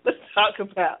tonight, let's talk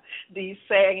about these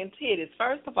sagging titties.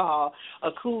 First of all, a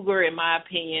cougar, in my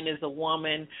opinion, is a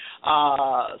woman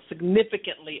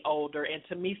significantly older. And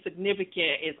to me,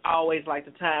 significant is always like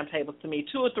the timetables to me.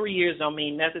 2 or 3 years don't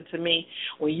mean nothing to me.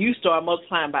 When you start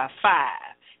multiplying by 5,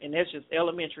 and that's just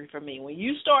elementary for me. When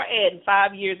you start adding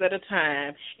 5 years at a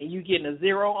time and you getting a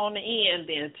 0 on the end,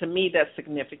 then to me that's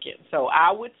significant. So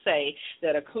I would say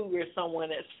that a cougar is someone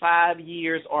that's 5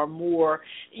 years or more,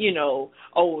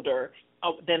 older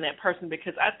than that person,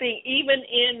 because I think even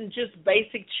in just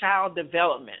basic child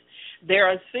development, there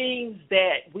are things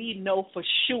that we know for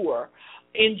sure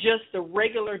in just the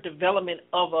regular development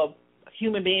of a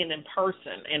human being in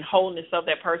person and wholeness of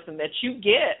that person that you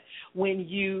get when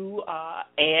you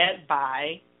add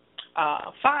by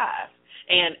 5.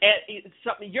 And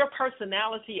your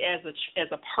personality as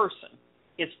a person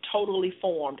is totally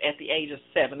formed at the age of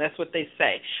 7. That's what they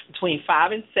say. Between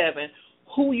 5 and 7,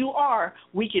 who you are,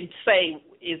 we can say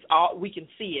we can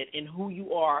see it in who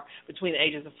you are between the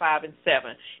ages of 5 and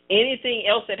 7. Anything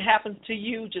else that happens to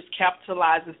you just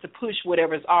capitalizes to push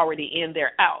whatever's already in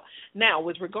there out. Now,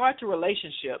 with regard to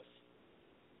relationships,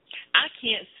 I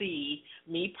can't see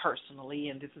me personally,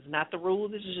 and this is not the rule,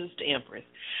 this is just the Empress.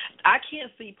 I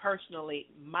can't see personally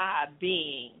my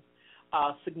being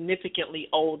significantly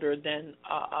older than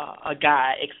a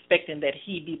guy, expecting that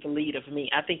he be the lead of me.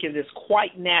 I think it is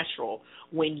quite natural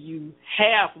when you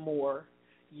have more,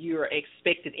 you're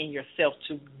expected in yourself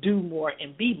to do more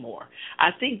and be more. I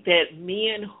think that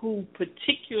men who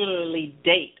particularly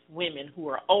date women who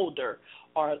are older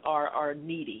are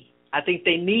needy. I think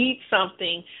they need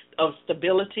something of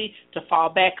stability to fall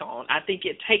back on. I think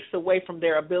it takes away from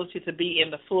their ability to be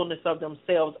in the fullness of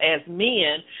themselves as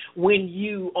men when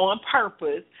you, on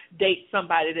purpose, date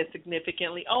somebody that's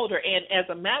significantly older. And as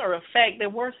a matter of fact, there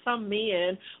were some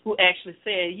men who actually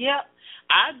said, yep,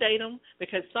 I date them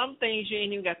because some things you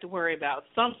ain't even got to worry about.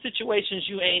 Some situations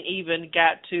you ain't even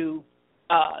got to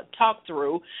talk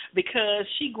through because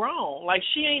she grown. Like,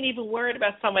 she ain't even worried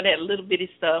about some of that little bitty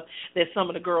stuff that some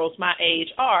of the girls my age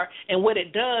are. And what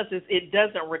it does is it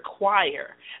doesn't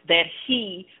require that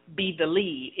he be the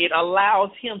lead. It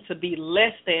allows him to be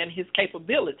less than his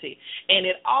capability. And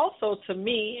it also, to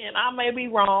me, and I may be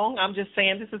wrong, I'm just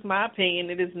saying this is my opinion,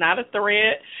 it is not a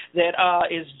thread that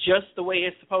is just the way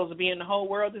it's supposed to be in the whole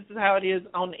world. This is how it is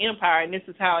on the Empire, and this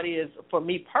is how it is for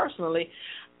me personally.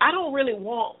 I don't really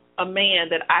want a man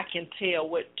that I can tell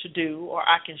what to do or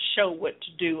I can show what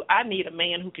to do. I need a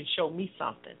man who can show me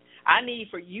something. I need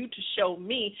for you to show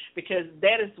me, because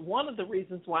that is one of the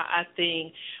reasons why I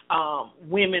think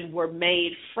women were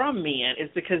made from men, is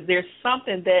because there's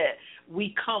something that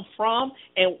we come from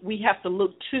and we have to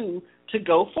look to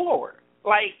go forward.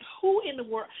 Like, who in the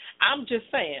world? I'm just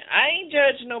saying, I ain't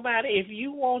judging nobody. If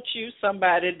you want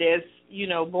somebody that's,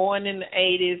 born in the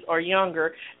 80s or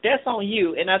younger, that's on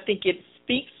you. And I think it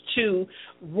speaks to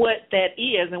what that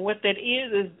is. And what that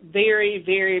is very,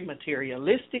 very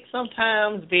materialistic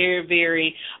sometimes, very,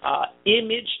 very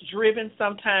image-driven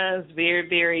sometimes, very,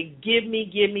 very give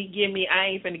me. I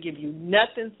ain't finna give you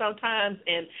nothing sometimes.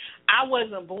 And I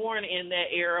wasn't born in that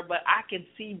era, but I can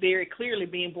see very clearly,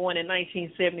 being born in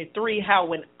 1973, how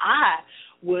when I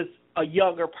was a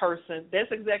younger person, that's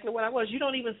exactly what I was. You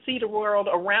don't even see the world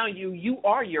around you. You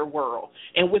are your world.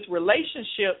 And with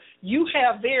relationship, you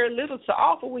have very little to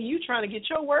offer when you're trying to get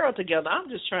your world together. I'm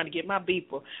just trying to get my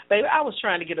beeper. Baby, I was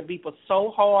trying to get a beeper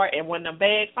so hard, and when the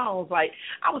bag phones, like,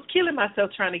 I was killing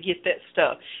myself trying to get that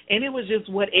stuff. And it was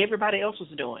just what everybody else was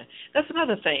doing. That's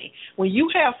another thing. When you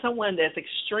have someone that's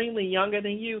extremely younger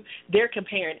than you, they're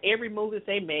comparing every move that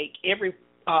they make, every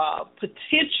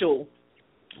potential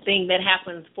thing that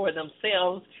happens for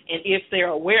themselves, and if they're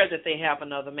aware that they have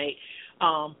another mate,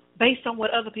 based on what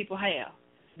other people have.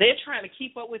 They're trying to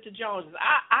keep up with the Joneses.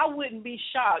 I wouldn't be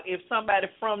shocked if somebody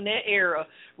from that era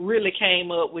really came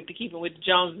up with the keeping with the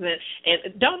Joneses.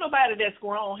 And don't nobody that's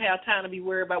grown have time to be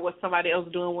worried about what somebody else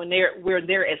is doing when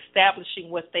they're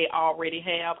establishing what they already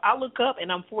have. I look up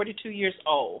and I'm 42 years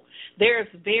old. There's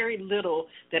very little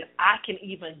that I can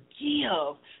even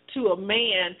give to a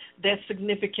man that's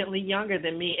significantly younger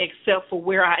than me, except for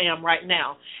where I am right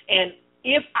now. And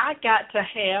if I got to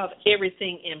have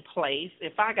everything in place,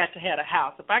 if I got to have a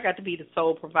house, if I got to be the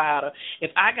sole provider, if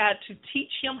I got to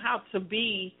teach him how to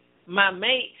be my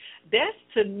mate, that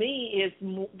to me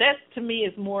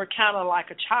is more kind of like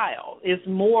a child. It's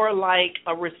more like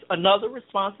another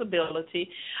responsibility.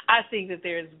 I think that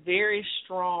there's very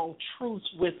strong truth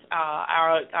with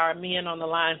our men on the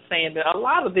line saying that a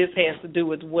lot of this has to do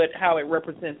with how it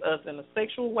represents us in a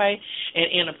sexual way and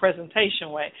in a presentation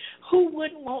way. Who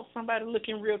wouldn't want somebody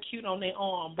looking real cute on their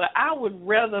arm? But I would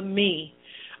rather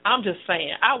I'm just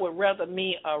saying, I would rather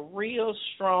me a real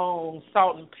strong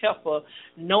salt and pepper,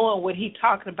 knowing what he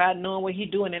talking about, knowing what he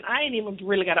doing, and I ain't even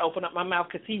really got to open up my mouth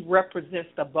because he represents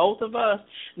the both of us,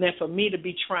 than for me to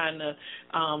be trying to,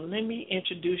 let me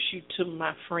introduce you to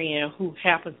my friend who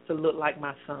happens to look like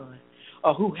my son,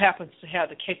 or who happens to have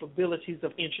the capabilities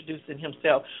of introducing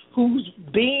himself, whose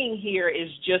being here is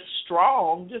just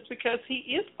strong just because he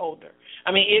is older.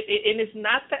 I mean, and it's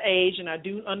not the age, and I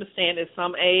do understand that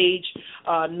some age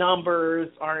numbers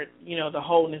aren't, the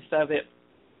wholeness of it,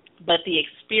 but the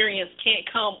experience can't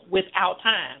come without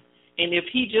time. And if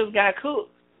he just got cooked,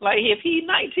 like if he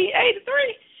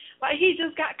 1983, like he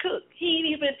just got cooked. He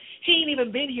ain't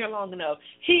even been here long enough.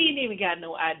 He ain't even got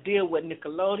no idea what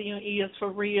Nickelodeon is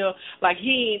for real. Like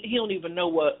he don't even know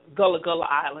what Gullah Gullah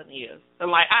Island is.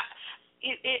 And like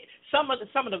some of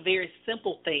the very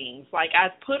simple things. Like I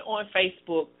put on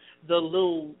Facebook the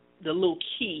little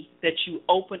key that you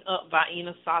open up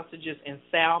Vienna sausages and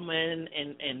salmon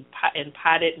and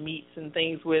potted meats and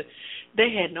things with. They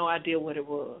had no idea what it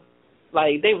was.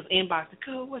 Like they was inboxing,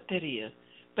 "Girl, what that is?"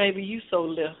 Baby, you so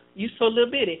little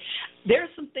bitty. There's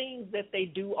some things that they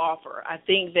do offer. I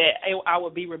think that I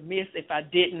would be remiss if I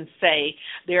didn't say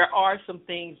there are some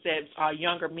things that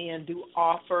younger men do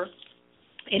offer.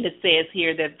 And it says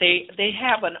here that they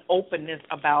have an openness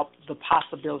about the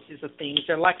possibilities of things.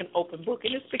 They're like an open book,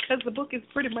 and it's because the book is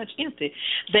pretty much empty.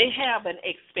 They have an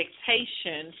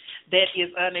expectation that is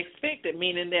unexpected,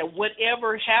 meaning that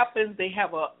whatever happens, they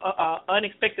have a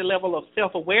unexpected level of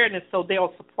self-awareness, so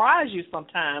they'll surprise you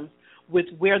sometimes with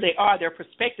where they are. Their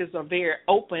perspectives are very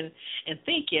open and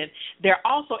thinking. They're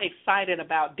also excited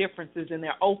about differences, and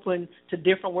they're open to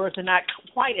different words. They're not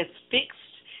quite as fixed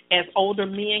as older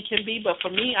men can be, but for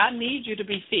me, I need you to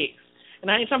be fixed.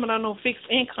 And I ain't talking about no fixed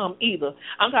income either.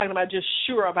 I'm talking about just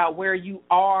sure about where you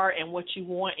are and what you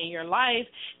want in your life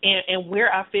and where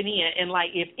I fit in. And, like,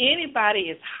 if anybody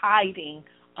is hiding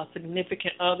a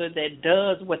significant other that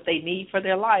does what they need for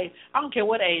their life, I don't care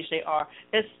what age they are,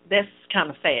 that's kind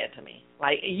of sad to me.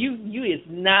 Like, you is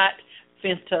not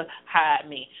finna hide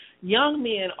me. Young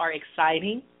men are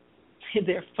exciting.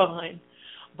 They're fun.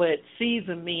 But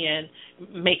seasoned men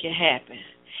make it happen.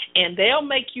 And they'll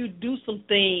make you do some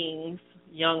things,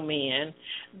 young men,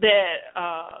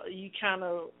 that you kind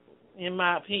of, in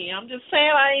my opinion, I'm just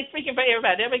saying, I ain't speaking for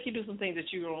everybody. They'll make you do some things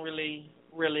that you don't really,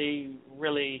 really,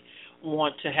 really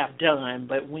want to have done.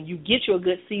 But when you get you a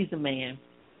good seasoned man,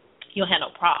 you'll have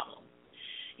no problem,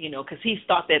 because he's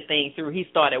thought that thing through. He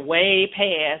started way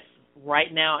past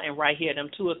right now and right here, them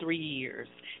 2 or 3 years.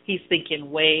 He's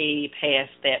thinking way past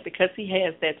that because he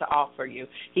has that to offer you.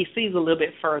 He sees a little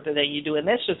bit further than you do, and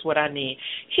that's just what I need.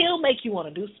 He'll make you want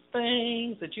to do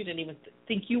things that you didn't even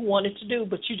think you wanted to do,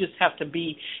 but you just have to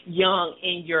be young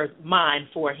in your mind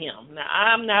for him. Now,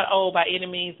 I'm not old by any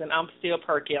means, and I'm still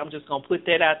perky. I'm just going to put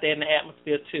that out there in the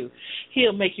atmosphere, too.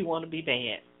 He'll make you want to be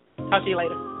bad. Talk to you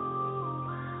later.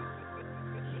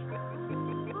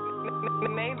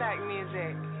 Maybach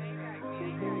music.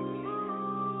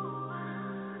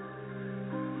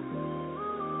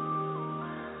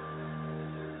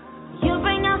 You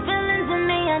bring out feelings in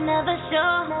me I never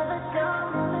show.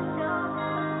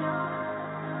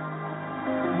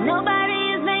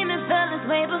 Nobody has made me feel this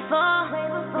way before.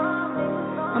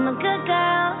 I'm a good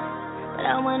girl, but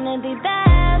I wanna be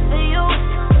bad for you.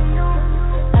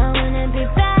 I wanna be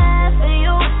bad for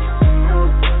you.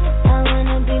 I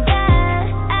wanna be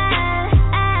bad.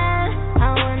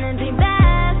 I wanna be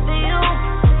bad for you.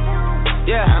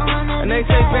 Yeah, and they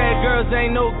say bad girls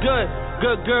ain't no good.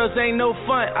 Good girls ain't no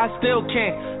fun, I still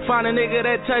can't find a nigga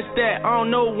that touch that. I don't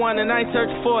know one and I ain't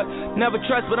searching for it. Never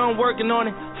trust but I'm working on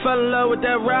it. Fell in love with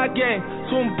that ride game.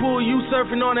 Swimming pool, you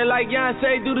surfing on it like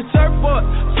Beyonce do the surfboard.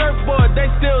 Surfboard,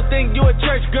 they still think you a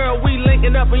church girl. We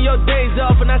linking up on your days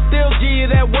off and I still give you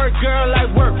that work, girl, like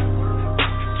work.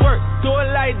 Twerk, do it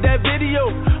like that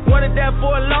video. Wanted that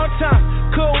for a long time.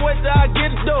 Couldn't wait till I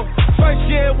get it though. First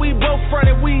year we both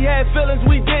fronted, we had feelings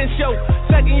we didn't show.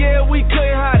 Second year we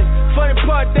couldn't hide it. Funny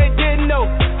part they didn't know.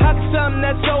 How can something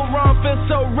that's so wrong feel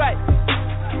so right?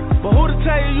 But who to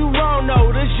tell you wrong?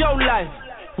 No, this your life.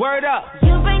 Word up.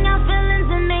 You bring out feelings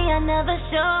in me I never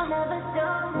show.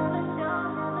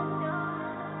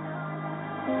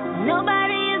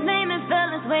 Nobody has made me feel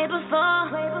this way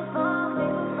before.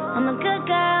 I'm a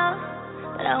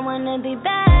I wanna be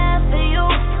bad for you.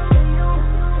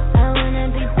 I wanna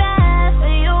be bad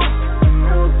for you.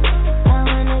 I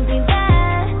wanna be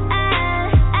bad.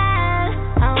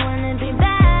 I wanna be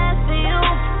bad for you.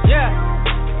 Yeah.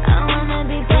 I wanna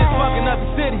be bad. Just fucking up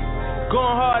the city,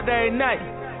 going hard every night.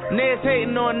 Niggas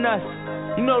hating on us.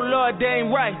 You know, Lord, they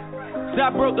ain't right. So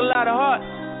I broke a lot of hearts.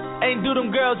 Ain't do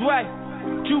them girls right.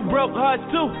 You broke hearts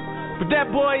too, but that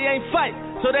boy ain't fight.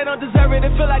 So they don't deserve it, it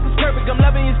feel like it's perfect. I'm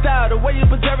loving your style, the way you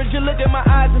preserve it. You look in my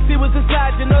eyes and see what's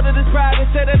inside. You know that it's pride and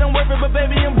say that I'm worth it, but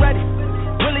baby, I'm ready.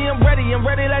 Really, I'm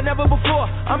ready like never before.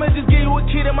 I'ma just give you a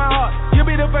key to my heart. You'll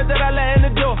be the first that I let in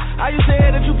the door. I used to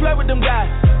hear that you flirt with them guys.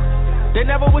 They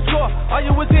never was sure. All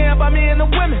you was hearing about me and the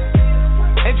women.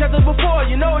 Ain't trust us before,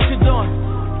 you know what you're doing.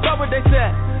 Fuck what they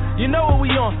said, you know what we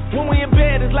on. When we in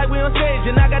bed, it's like we on stage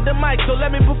and I got the mic, so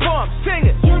let me perform. Sing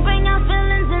it. You bring out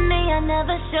feelings in me I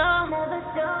never show.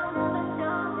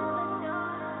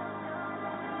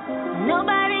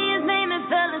 Nobody has made me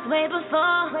feel this way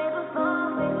before.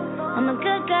 I'm a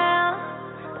good girl,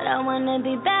 but I wanna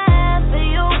be bad for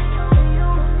you.